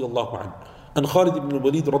radiyallahu anhu. And Khalid ibn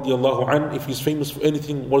al-Walid radiyallahu anhu, if he's famous for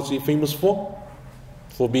anything, what is he famous for?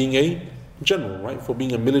 For being a general, right? For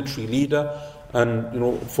being a military leader.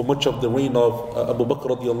 And for much of the reign of Abu Bakr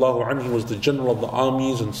radiallahu anhu, he was the general of the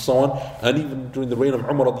armies and so on. And even during the reign of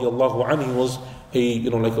Umar radiallahu anhu, he was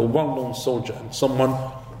like a well-known soldier and someone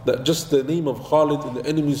that just the name of Khalid and the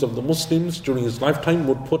enemies of the Muslims during his lifetime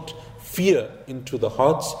would put fear into the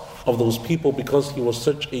hearts of those people because he was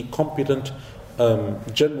such a competent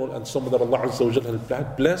general and someone that Allah Azza wa Jalla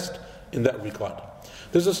had blessed in that regard.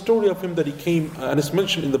 There's a story of him that he came, and it's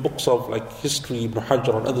mentioned in the books of like history, Ibn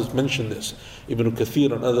Hajar and others mention this, Ibn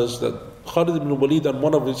Kathir and others, that Khalid ibn Walid on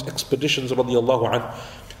one of his expeditions, radiallahu anhu,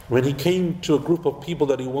 when he came to a group of people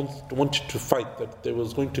that he wanted to fight, that there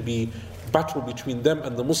was going to be battle between them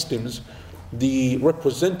and the Muslims, the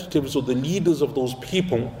representatives or the leaders of those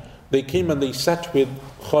people, they came and they sat with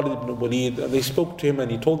Khalid ibn Walid, and they spoke to him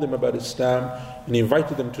and he told them about Islam, and he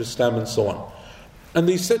invited them to Islam and so on. And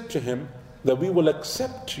they said to him, that we will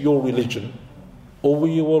accept your religion, or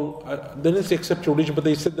we will, they didn't say accept your religion, but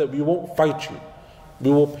they said that we won't fight you. We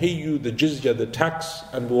will pay you the jizya, the tax,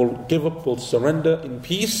 and we will give up, we'll surrender in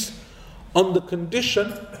peace, on the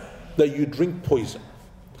condition that you drink poison.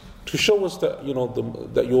 To show us that,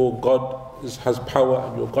 that your God has power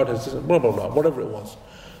and your God has this, blah, blah, blah, whatever it was.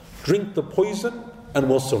 Drink the poison and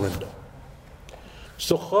we'll surrender.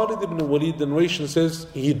 So Khalid ibn Walid, the narration says,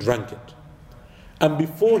 he drank it. And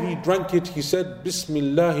before he drank it, he said,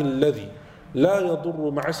 Bismillah alladhi la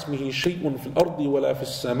yadurru ma'asmihi shay'un fil ardi wala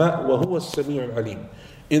fis sama' wa huwa as-sami'ul alim.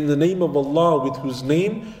 In the name of Allah, with whose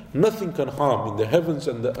name nothing can harm in the heavens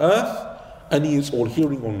and the earth, and He is all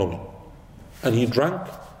hearing, all knowing. And he drank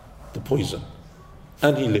the poison,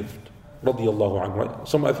 and he lived. Radiyallahu anhu, right?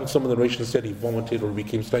 I think some of the narrations said he vomited or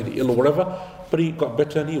became slightly ill or whatever, but he got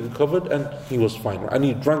better and he recovered and he was fine. Right? And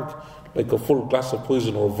he drank like a full glass of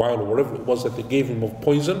poison or a vial or whatever it was that they gave him of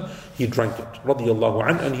poison, he drank it. Radiyallahu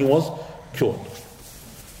anhu, and he was cured.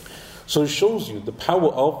 So it shows you the power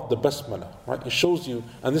of the basmala, right? It shows you,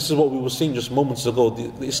 and this is what we were saying just moments ago, the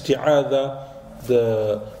isti'adha,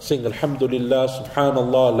 the saying Alhamdulillah,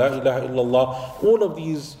 Subhanallah, La ilaha illallah, all of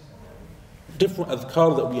these different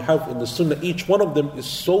adhkar that we have in the sunnah, each one of them is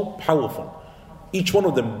so powerful. Each one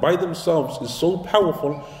of them by themselves is so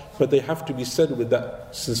powerful, but they have to be said with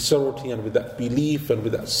that sincerity and with that belief and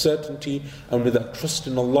with that certainty and with that trust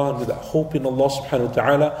in Allah and with that hope in Allah subhanahu wa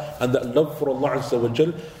ta'ala and that love for Allah azza wa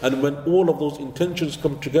jal. And when all of those intentions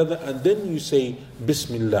come together and then you say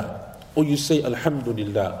Bismillah, or you say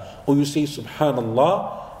Alhamdulillah, or you say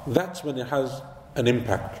Subhanallah, that's when it has an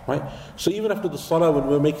impact, right? So even after the salah, when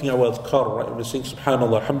we're making our adhkar, right, we're saying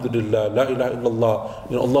Subhanallah, Alhamdulillah, La ilaha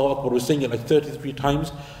illallah, Allahu Akbar, we're saying it like 33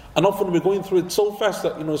 times, and often we're going through it so fast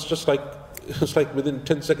that it's just like within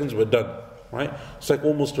 10 seconds we're done, right? It's like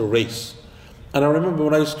almost a race. And I remember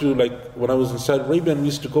when I was in Saudi Arabia and we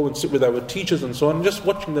used to go and sit with our teachers and so on, just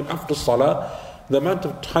watching them after salah, the amount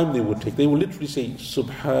of time they would take, they would literally say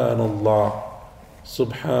Subhanallah,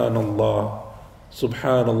 Subhanallah,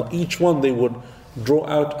 Subhanallah. Each one they would draw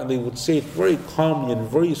out and they would say it very calmly and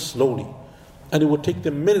very slowly, and it would take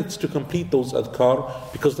them minutes to complete those adhkar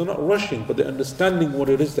because they're not rushing, but they're understanding what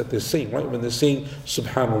it is that they're saying, right? When they're saying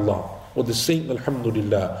Subhanallah, or they're saying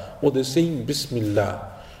Alhamdulillah, or they're saying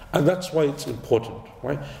Bismillah. And that's why it's important,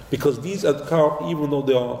 right? Because these adhkar, even though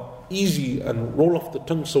they are easy and roll off the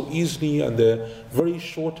tongue so easily, and they're very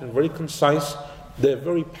short and very concise, they're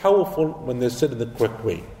very powerful when they're said in the correct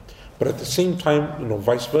way. But at the same time,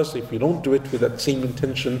 vice versa, if you don't do it with that same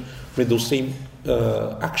intention, with those same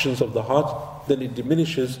actions of the heart, then it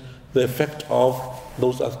diminishes the effect of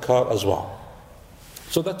those adhkar as well.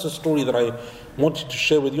 So that's a story that I wanted to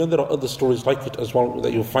share with you, and there are other stories like it as well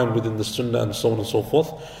that you'll find within the sunnah and so on and so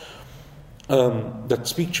forth, that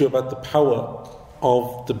speak to you about the power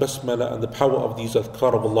of the basmala and the power of these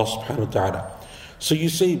adhkar of Allah subhanahu wa ta'ala. So you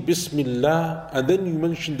say Bismillah, and then you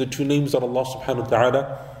mention the two names that Allah subhanahu wa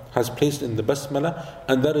ta'ala has placed in the basmala,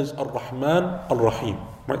 and that is Ar-Rahman, Ar-Rahim,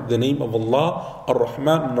 right? The name of Allah,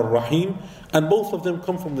 Ar-Rahman and Ar-Rahim, and both of them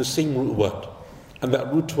come from the same root word, and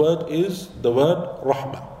that root word is the word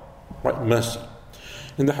Rahmah, right? Mercy.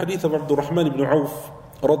 In the hadith of Abdul Rahman ibn Auf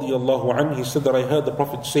radiyallahu anhu, he said that I heard the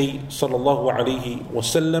Prophet say sallallahu alayhi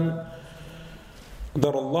wasallam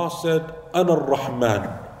that Allah said Ana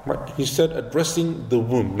Ar-Rahman, right? He said addressing the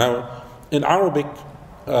womb. Now in Arabic,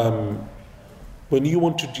 when you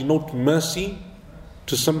want to denote mercy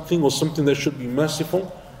to something or something that should be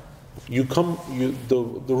merciful, the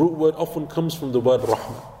root word often comes from the word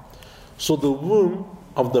Rahmah. So the womb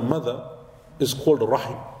of the mother is called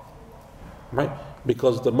Rahim, right?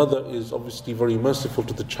 Because the mother is obviously very merciful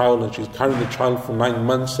to the child, and she's carrying the child for 9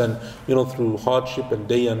 months, and through hardship and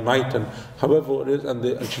day and night, and however it is, and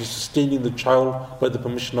she's sustaining the child by the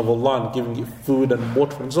permission of Allah and giving it food and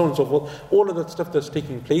water and so on and so forth. All of that stuff that's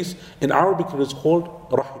taking place in Arabic, it is called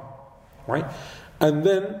Rahim, right? And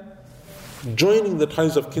then joining the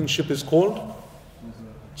ties of kinship is called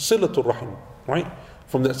Silatul Rahim, right?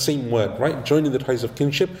 From that same word, right? Joining the ties of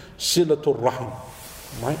kinship, Silatul Rahim,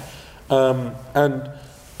 right? And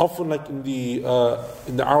often, like in the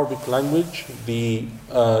Arabic language,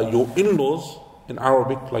 your in-laws in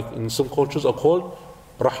Arabic, like in some cultures, are called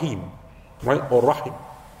Rahim, right, or Rahim,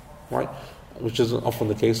 right, which isn't often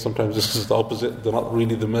the case. Sometimes this is the opposite. They're not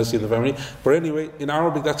really the mercy in the family. But anyway, in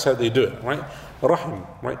Arabic, that's how they do it, right? Rahim,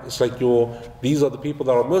 right? It's like these are the people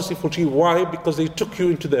that are merciful to you. Why? Because they took you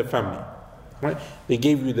into their family. Right? They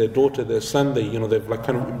gave you their daughter, their son. They've like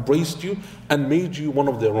kind of embraced you and made you one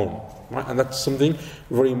of their own. Right? And that's something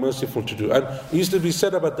very merciful to do. And it used to be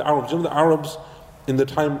said about the Arabs. The Arabs in the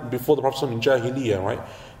time before the Prophet in Jahiliyyah, right?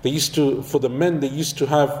 For the men, they used to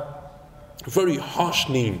have very harsh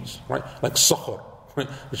names, right? Like Sakhar, right?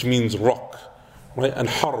 Which means rock, right? And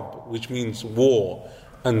Harb, which means war,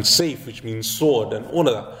 and Saif, which means sword, and all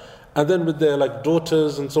of that. And then with their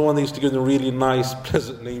daughters and so on, they used to give them really nice,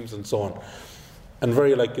 pleasant names and so on. and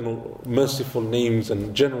very like, merciful names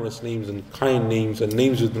and generous names and kind names and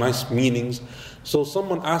names with nice meanings. So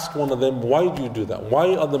someone asked one of them, why do you do that?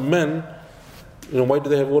 Why are the men, why do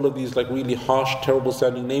they have all of these like really harsh, terrible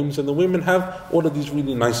sounding names, and the women have all of these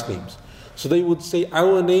really nice names? So they would say,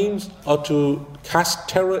 our names are to cast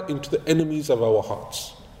terror into the enemies of our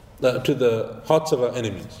hearts, to the hearts of our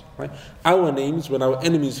enemies. Right? Our names, when our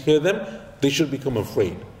enemies hear them, they should become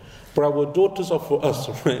afraid. But our daughters are for us,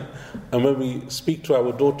 right? And when we speak to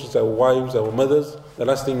our daughters, our wives, our mothers, the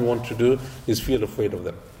last thing we want to do is feel afraid of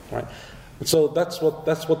them, right? And so that's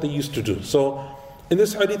what they used to do. So in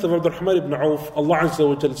this hadith of Abdurrahman ibn Auf, Allah Azza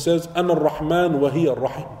wa Jal says, "Ana ar-Rahman wa hiya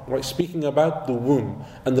ar-Rahim," right? Speaking about the womb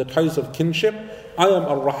and the ties of kinship. I am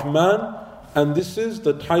ar-Rahman, and this is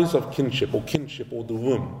the ties of kinship or the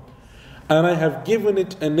womb. And I have given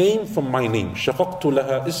it a name from my name. شَقَقْتُ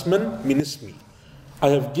لَهَا إِسْمًا مِنْ إِسْمِي. I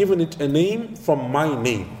have given it a name from my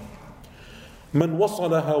name. مَنْ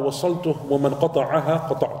وَصَلَهَا وَصَلْتُهُ وَمَنْ قَطَعَهَا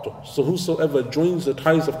قَطَعْتُهُ. So whosoever joins the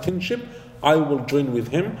ties of kinship, I will join with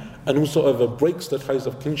him, and whosoever breaks the ties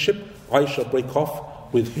of kinship, I shall break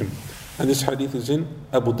off with him. And this hadith is in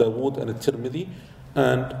Abu Dawood and At-Tirmidhi,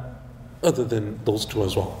 and other than those two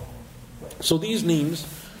as well. So these names,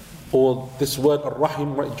 or this word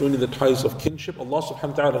Ar-Rahim, right, joining the ties of kinship, Allah subhanahu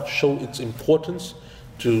wa ta'ala show its importance,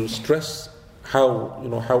 to stress how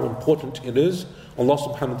important it is. Allah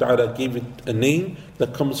subhanahu wa ta'ala gave it a name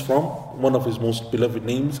that comes from one of his most beloved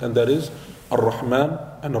names, and that is Ar-Rahman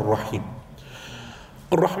and Ar-Rahim.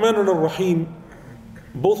 Ar-Rahman and Ar-Rahim,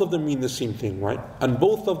 both of them mean the same thing, right? And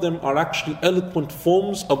both of them are actually eloquent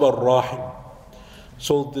forms of Ar-Rahim.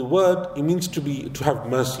 So the word, it means to have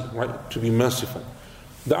mercy, right? To be merciful.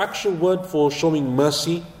 The actual word for showing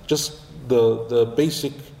mercy, just the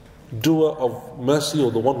basic doer of mercy,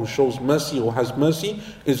 or the one who shows mercy or has mercy,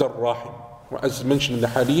 is Ar-Rahim. As mentioned in the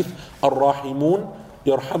hadith, Ar-Rahimun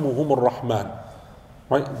yarhamuhum Ar-Rahman.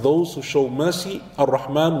 Right? Those who show mercy,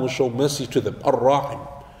 Ar-Rahman will show mercy to them. Ar-Rahim.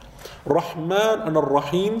 Rahman and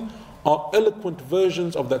Ar-Rahim are eloquent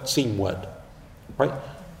versions of that same word. Right?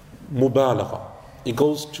 Mubalagha. It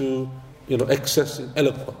goes to excess in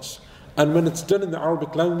eloquence. And when it's done in the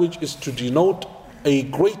Arabic language, it's to denote a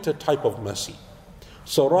greater type of mercy.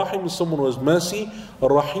 So Rahim is someone who has mercy,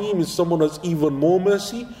 Rahim is someone who has even more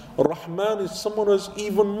mercy, Rahman is someone who has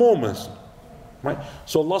even more mercy. Right?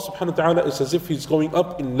 So Allah subhanahu wa ta'ala is as if He's going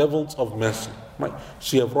up in levels of mercy. Right?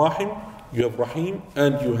 So you have Rahim, you have Rahim,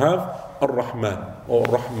 and you have Ar-Rahman or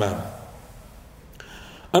Rahman.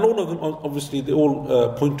 And all of them, obviously, they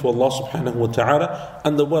all point to Allah subhanahu wa ta'ala.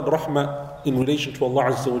 And the word Rahmah in relation to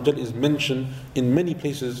Allah Azza wa Jal is mentioned in many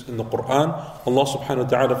places in the Quran. Allah subhanahu wa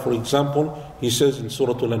ta'ala, for example, He says in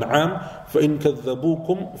Surah Al-An'am, فَإِن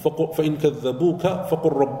كَذَّبُوكَ فَقُلْ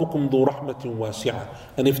رَبُّكُمْ ذُو رَحْمَةٍ وَاسِعَةٍ.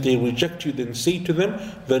 And if they reject you, then say to them,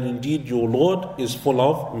 then indeed your Lord is full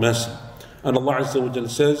of mercy. And Allah Azza wa Jal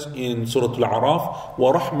says in Surah Al-A'raf,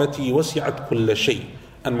 وَرَحْمَتِي وَسِعَتْ كُلَّ شَيْءٍ.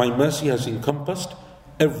 And my mercy has encompassed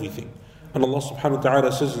everything. And Allah subhanahu wa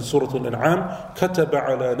ta'ala says in Surah Al-An'am, كَتَبَ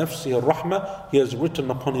عَلَى نَفْسِهِ الرَّحْمَةِ. He has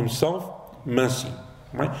written upon himself mercy.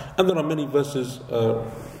 Right? And there are many verses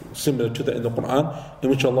similar to that in the Quran, in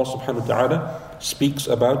which Allah subhanahu wa ta'ala speaks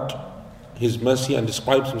about His mercy and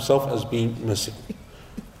describes Himself as being merciful.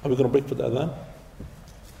 Are we going to break for the adhan?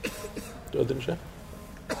 The adhan, Shaykh?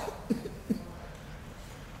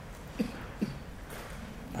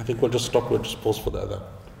 I think we'll just stop, we'll just pause for the adhan.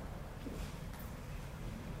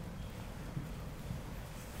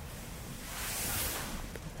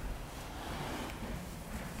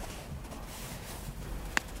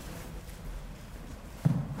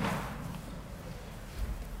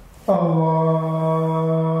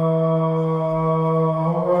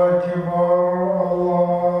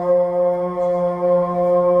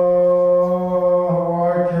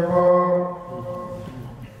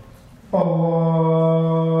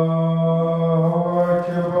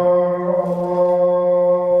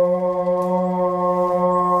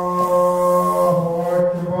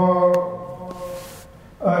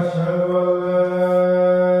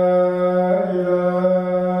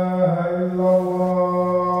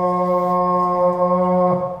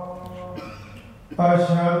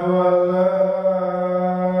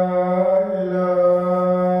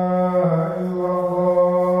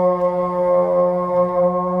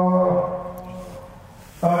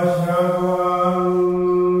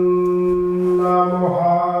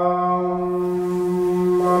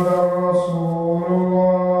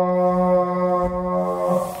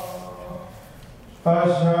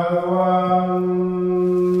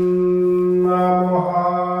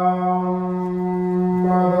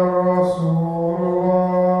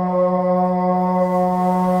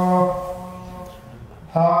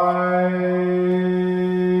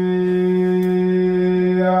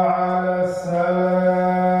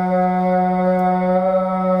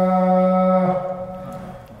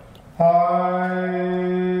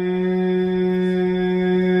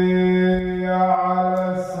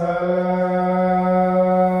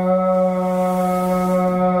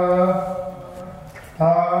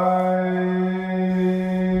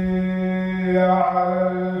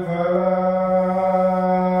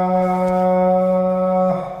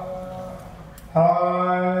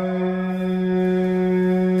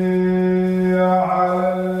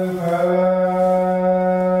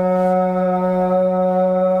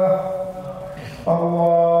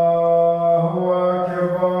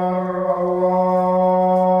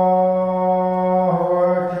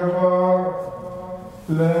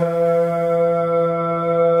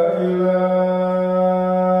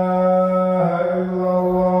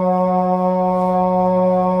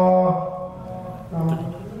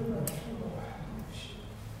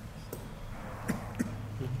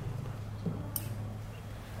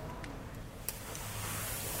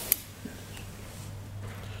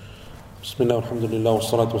 Bismillah, alhamdulillah, wa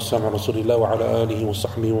salatu wa salam ala rasulillah wa ala alihi wa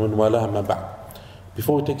sahbihi wa man wala ma ba'd.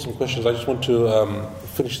 Before we take some questions, I just want to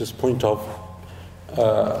finish this point of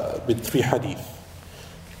with 3 hadith.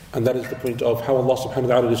 And that is the point of how Allah subhanahu wa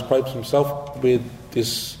ta'ala describes himself with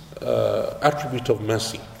this attribute of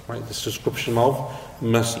mercy, right? This description of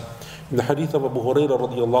mercy. In the hadith of Abu Hurairah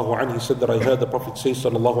radiyallahu anhu, he said that I heard the Prophet say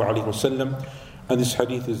sallallahu alayhi wa sallam, and this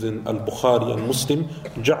hadith is in Al-Bukhari and Muslim,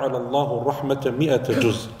 جَعَلَ اللَّهُ الرَّحْمَةَ مِئَةَ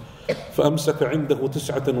جُزْءٍ فأمسك عنده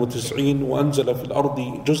 99 وأنزل في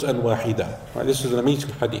الأرض جزءا واحدا. Right, this is an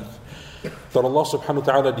amazing hadith. That Allah subhanahu wa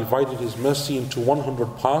ta'ala divided His mercy into 100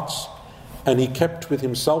 parts and He kept with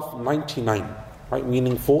Himself 99. Right,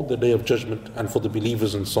 meaning for the Day of Judgment and for the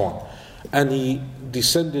believers and so on. And He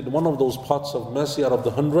descended one of those parts of mercy out of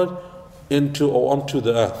the 100 into or onto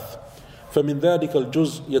the earth. فَمِنْ ذَلِكَ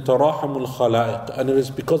الْجُزْءِ يَتَرَاحَمُ الْخَلَائِقِ. And it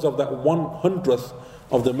is because of that 100th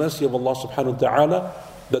of the mercy of Allah subhanahu wa ta'ala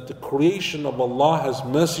that the creation of Allah has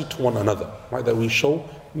mercy to one another, right? That we show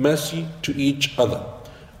mercy to each other.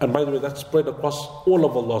 And by the way, that's spread across all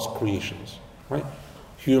of Allah's creations, right?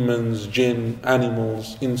 Humans, jinn,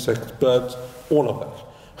 animals, insects, birds, all of that.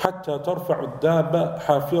 حتى ترفع الدابة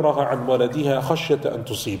حافرها عن ولدها خشية أن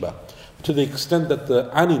تصيبه. To the extent that the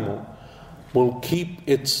animal will keep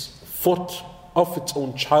its foot off its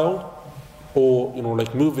own child, or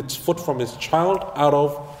like move its foot from its child out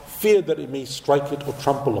of fear that it may strike it or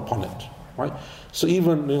trample upon it, right? So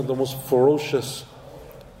even the most ferocious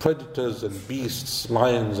predators and beasts,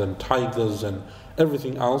 lions and tigers and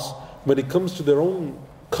everything else, when it comes to their own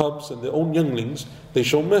cubs and their own younglings, they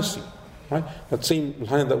show mercy, right? That same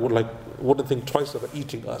lion that wouldn't think twice about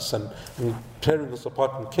eating us and tearing us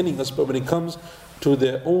apart and killing us, but when it comes to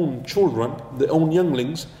their own children, their own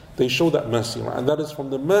younglings, they show that mercy, right? And that is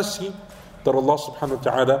from the mercy that Allah subhanahu wa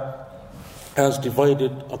ta'ala has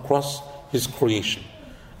divided across His creation.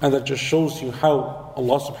 And that just shows you how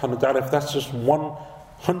Allah subhanahu wa ta'ala, if that's just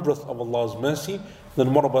 100th of Allah's mercy,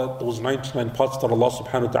 then what about those 99 parts that Allah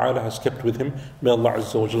subhanahu wa ta'ala has kept with Him? May Allah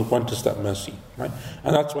Azza wa Jal grant us that mercy, right?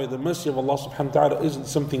 And that's why the mercy of Allah subhanahu wa ta'ala isn't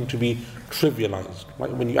something to be trivialized,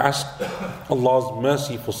 right? When you ask Allah's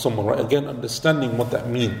mercy for someone, right? Again, understanding what that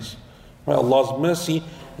means, right? Allah's mercy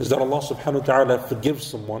is that Allah subhanahu wa ta'ala forgives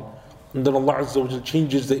someone, and then Allah Azza wa Jal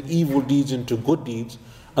changes the evil deeds into good deeds,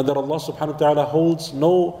 and that Allah subhanahu wa ta'ala holds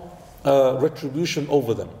no retribution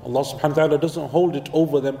over them. Allah subhanahu wa ta'ala doesn't hold it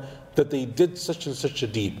over them that they did such and such a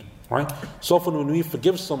deed, right? So often when we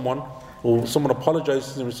forgive someone, or someone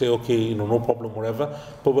apologizes and we say, okay, no problem, whatever,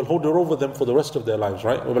 but we'll hold it over them for the rest of their lives,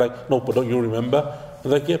 right? We'll be like, no, but don't you remember?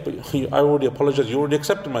 They're like, yeah, but I already apologized, you already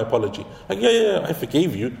accepted my apology. Like, yeah, I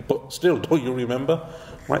forgave you, but still, don't you remember?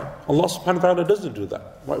 Right? Allah subhanahu wa ta'ala doesn't do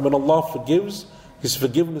that. Right? When Allah forgives, His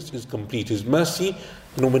forgiveness is complete. His mercy,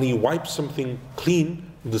 when He wipes something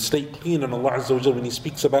clean, the slate clean, and Allah Azza wa Jalla, when He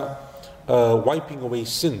speaks about wiping away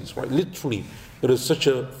sins, right? Literally, it is such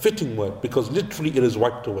a fitting word, because literally it is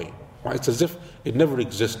wiped away. Right? It's as if it never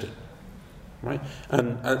existed. Right?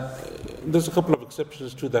 And there's a couple of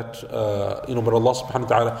exceptions to that, but Allah subhanahu wa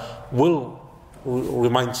ta'ala will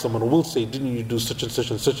remind someone, or will say, didn't you do such and such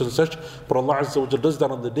and such and such? But Allah Azza wa Jalla does that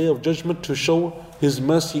on the Day of Judgment to show His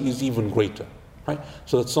mercy is even greater, right?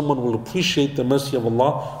 So that someone will appreciate the mercy of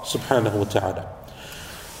Allah subhanahu wa ta'ala.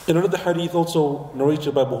 In another hadith also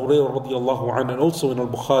narrated by Abu Hurairah radiyallahu anhu, and also in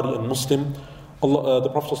Al-Bukhari and Muslim, the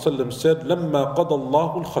Prophet ﷺ said, لما قضى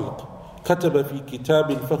الله الخلق كتب في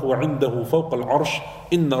كتاب فهو عنده فوق العرش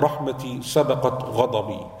إن رحمتي سبقت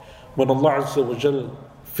غضبي. When Allah Azza wa Jalla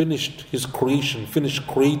finished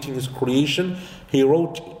creating His creation, He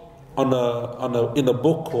wrote in a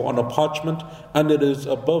book or on a parchment, and it is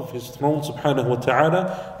above His throne subhanahu wa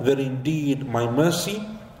ta'ala, that indeed my mercy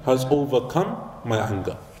has overcome my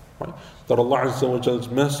anger. Right? That Allah Azza wa Jalla's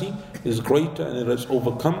mercy is greater and it has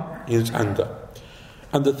overcome His anger.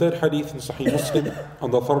 And the third hadith in Sahih Muslim,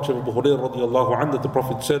 on the authority of Abu Hurairah radiyallahu anhu, that the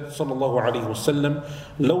Prophet said, sallallahu alayhi wa sallam,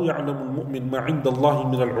 لو يعلم المؤمن ما عند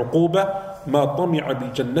الله من العقوبة ما طمع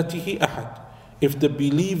بجنته أحد. If the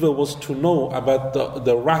believer was to know about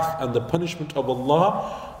the wrath and the punishment of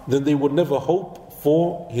Allah, then they would never hope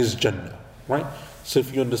for His Jannah. Right? So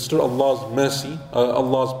if you understood Allah's mercy,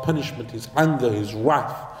 Allah's punishment, His anger, His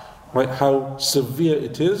wrath, right, how severe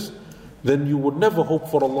it is, then you would never hope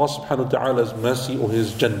for Allah subhanahu wa ta'ala's mercy or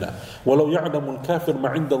His Jannah. وَلَوْ يَعْلَمُ الْكَافِرْ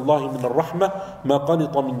مَا عِنْدَ اللَّهِ مِنَ الرَّحْمَةِ مَا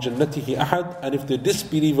قَنِطَ مِنْ جَنَّتِهِ أَحَدٍ. And if the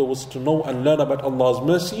disbeliever was to know and learn about Allah's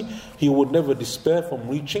mercy, he would never despair from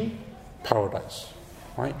reaching paradise.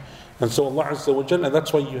 Right? And so Allah Azza wa Jalla, and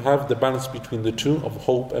that's why you have the balance between the two of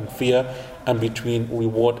hope and fear, and between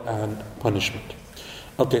reward and punishment.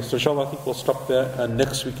 Okay, so inshallah I think we'll stop there, and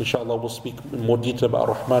next week inshallah we'll speak in more detail about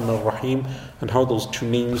Ar-Rahman and Ar-Rahim and how those two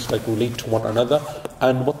names like relate to one another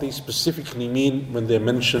and what they specifically mean when they're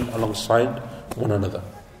mentioned alongside one another.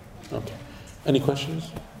 Okay. Any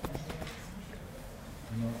questions?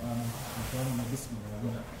 Regarding the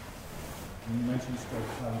Bismillah, when you mentioned stroke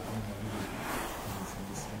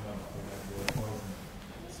poison,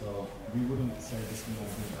 so we wouldn't say Bismillah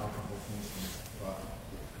with alcohol, for instance, but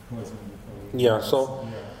poison before we... Yeah, so...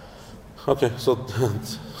 Okay, so...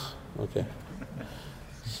 okay.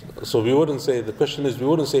 So we wouldn't say... The question is, we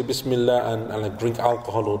wouldn't say Bismillah and like drink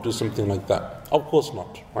alcohol or do something like that. Of course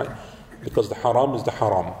not, right? Because the haram is the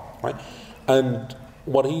haram, right? And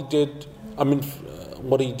what he did...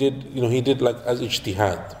 what he did, he did like as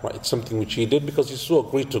ijtihad, right? It's something which he did because he saw a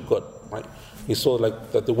greater good, right? He saw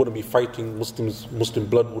like that they wouldn't be fighting Muslims, Muslim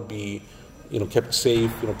blood would be, kept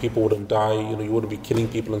safe, people wouldn't die, you wouldn't be killing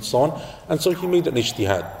people and so on. And so he made an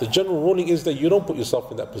ijtihad. The general ruling is that you don't put yourself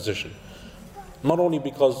in that position. Not only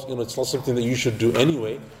because, it's not something that you should do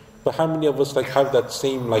anyway, but how many of us like have that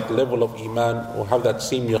same like level of iman or have that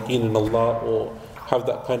same yaqeen in Allah or have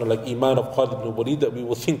that kind of like iman of Khalid ibn Walid that we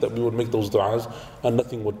would think that we would make those du'as and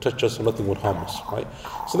nothing would touch us and nothing would harm us, right?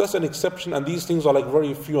 So that's an exception, and these things are like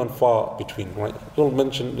very few and far between, right? You'll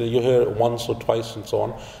mention, you hear it once or twice and so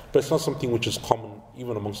on, but it's not something which is common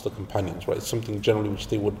even amongst the companions, right? It's something generally which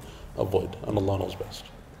they would avoid, and Allah knows best.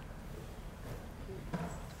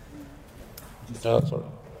 Sorry.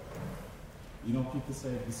 People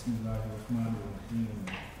say Bismillah ar-Rahman ar-Rahim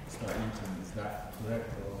and start eating. Is that correct,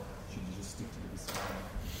 or should you just stick to the Bismillah?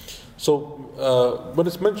 So, when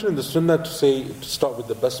it's mentioned in the Sunnah to start with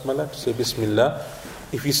the Basmala, to say Bismillah,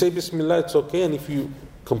 if you say Bismillah, it's okay, and if you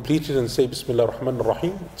complete it and say Bismillah ar-Rahman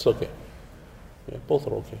ar-Rahim, it's okay. Yeah, both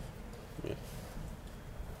are okay. Yeah.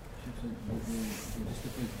 So, just to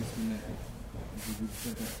take Bismillah, we would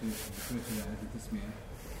say that to refer to that as the Tasmiyah,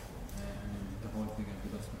 and the whole thing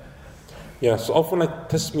as the Basmala. Yeah, so often like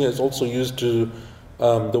Tasmiyah is also used to,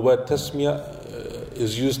 the word Tasmiyah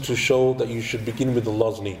is used to show that you should begin with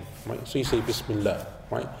Allah's name, right? So you say Bismillah,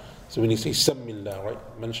 right? So when you say Sammillah,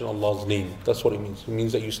 right? Mention Allah's name. That's what it means. It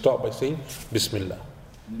means that you start by saying Bismillah.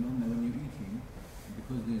 When you're eating,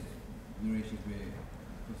 because there's narrations where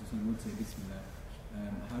the Prophet would say Bismillah,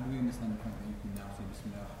 how do we understand the fact that you can now say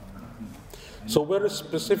Bismillah? So where it's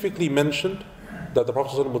specifically mentioned that the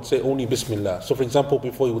Prophet would say only Bismillah. So for example,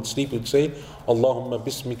 before he would sleep, he would say, Allahumma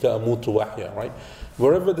bismika amutu wahya, right?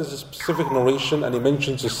 Wherever there's a specific narration and he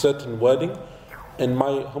mentions a certain wording, in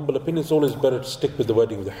my humble opinion, it's always better to stick with the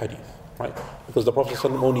wording of the hadith, right? Because the Prophet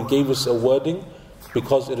only gave us a wording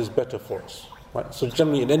because it is better for us, right? So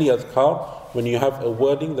generally in any adhkar, when you have a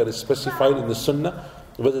wording that is specified in the sunnah,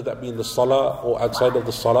 whether that be in the salah or outside of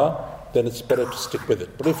the salah, then it's better to stick with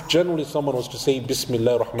it. But if generally someone was to say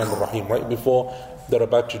Bismillah ar-Rahman ar-Rahim right before they're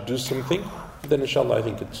about to do something, then inshallah I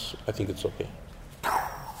think it's okay.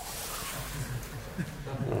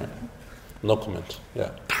 Right. No comment.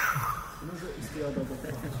 Yeah. Is the other that the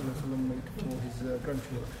Prophet made for his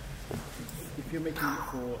grandchildren? If you're making it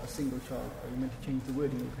for a single child, are you meant to change the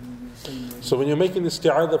wording, or can you use the same wording? So when you're making the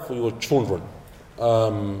isti'adah for your children,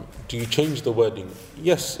 do you change the wording?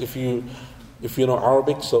 Yes, if you know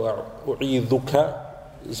Arabic, so u'idhuka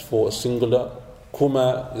is for a singular,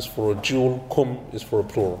 kuma is for a dual, kum is for a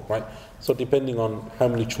plural, right? So depending on how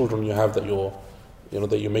many children you have that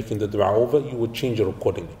you're making the dua over, you would change it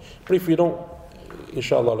accordingly. But if you don't,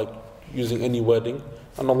 inshallah, like using any wording,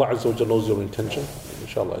 and Allah Azza wa Jalla knows your intention,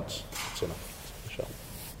 inshallah it's enough. Inshallah.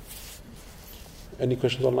 Any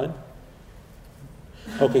questions online?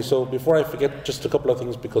 Okay, so before I forget, just a couple of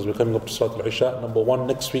things because we're coming up to Salat al-Isha. Number one,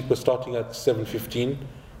 next week we're starting at 7:15.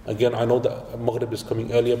 Again, I know that Maghrib is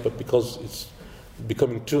coming earlier, but because it's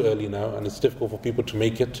becoming too early now and it's difficult for people to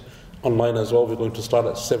make it online as well, we're going to start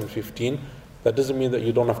at 7:15. That doesn't mean that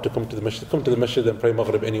you don't have to come to the masjid. Come to the masjid and pray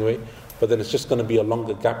Maghrib anyway, but then it's just going to be a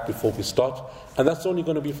longer gap before we start. And that's only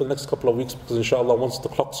going to be for the next couple of weeks because inshallah once the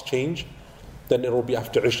clocks change, then it will be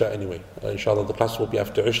after Isha anyway. Inshallah the class will be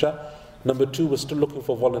after Isha. Number two, we're still looking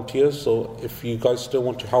for volunteers, so if you guys still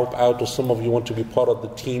want to help out or some of you want to be part of the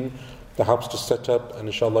team that helps to set up and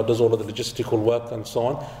inshallah does all of the logistical work and so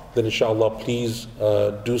on, then inshallah please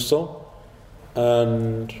do so.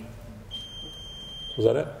 And was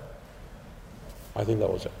that it? I think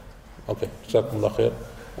that was it. Okay. Jazakumullah khair.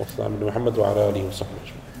 Wa salaamu ala Muhammad wa ala alihi wa sahbihi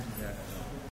ajma'in.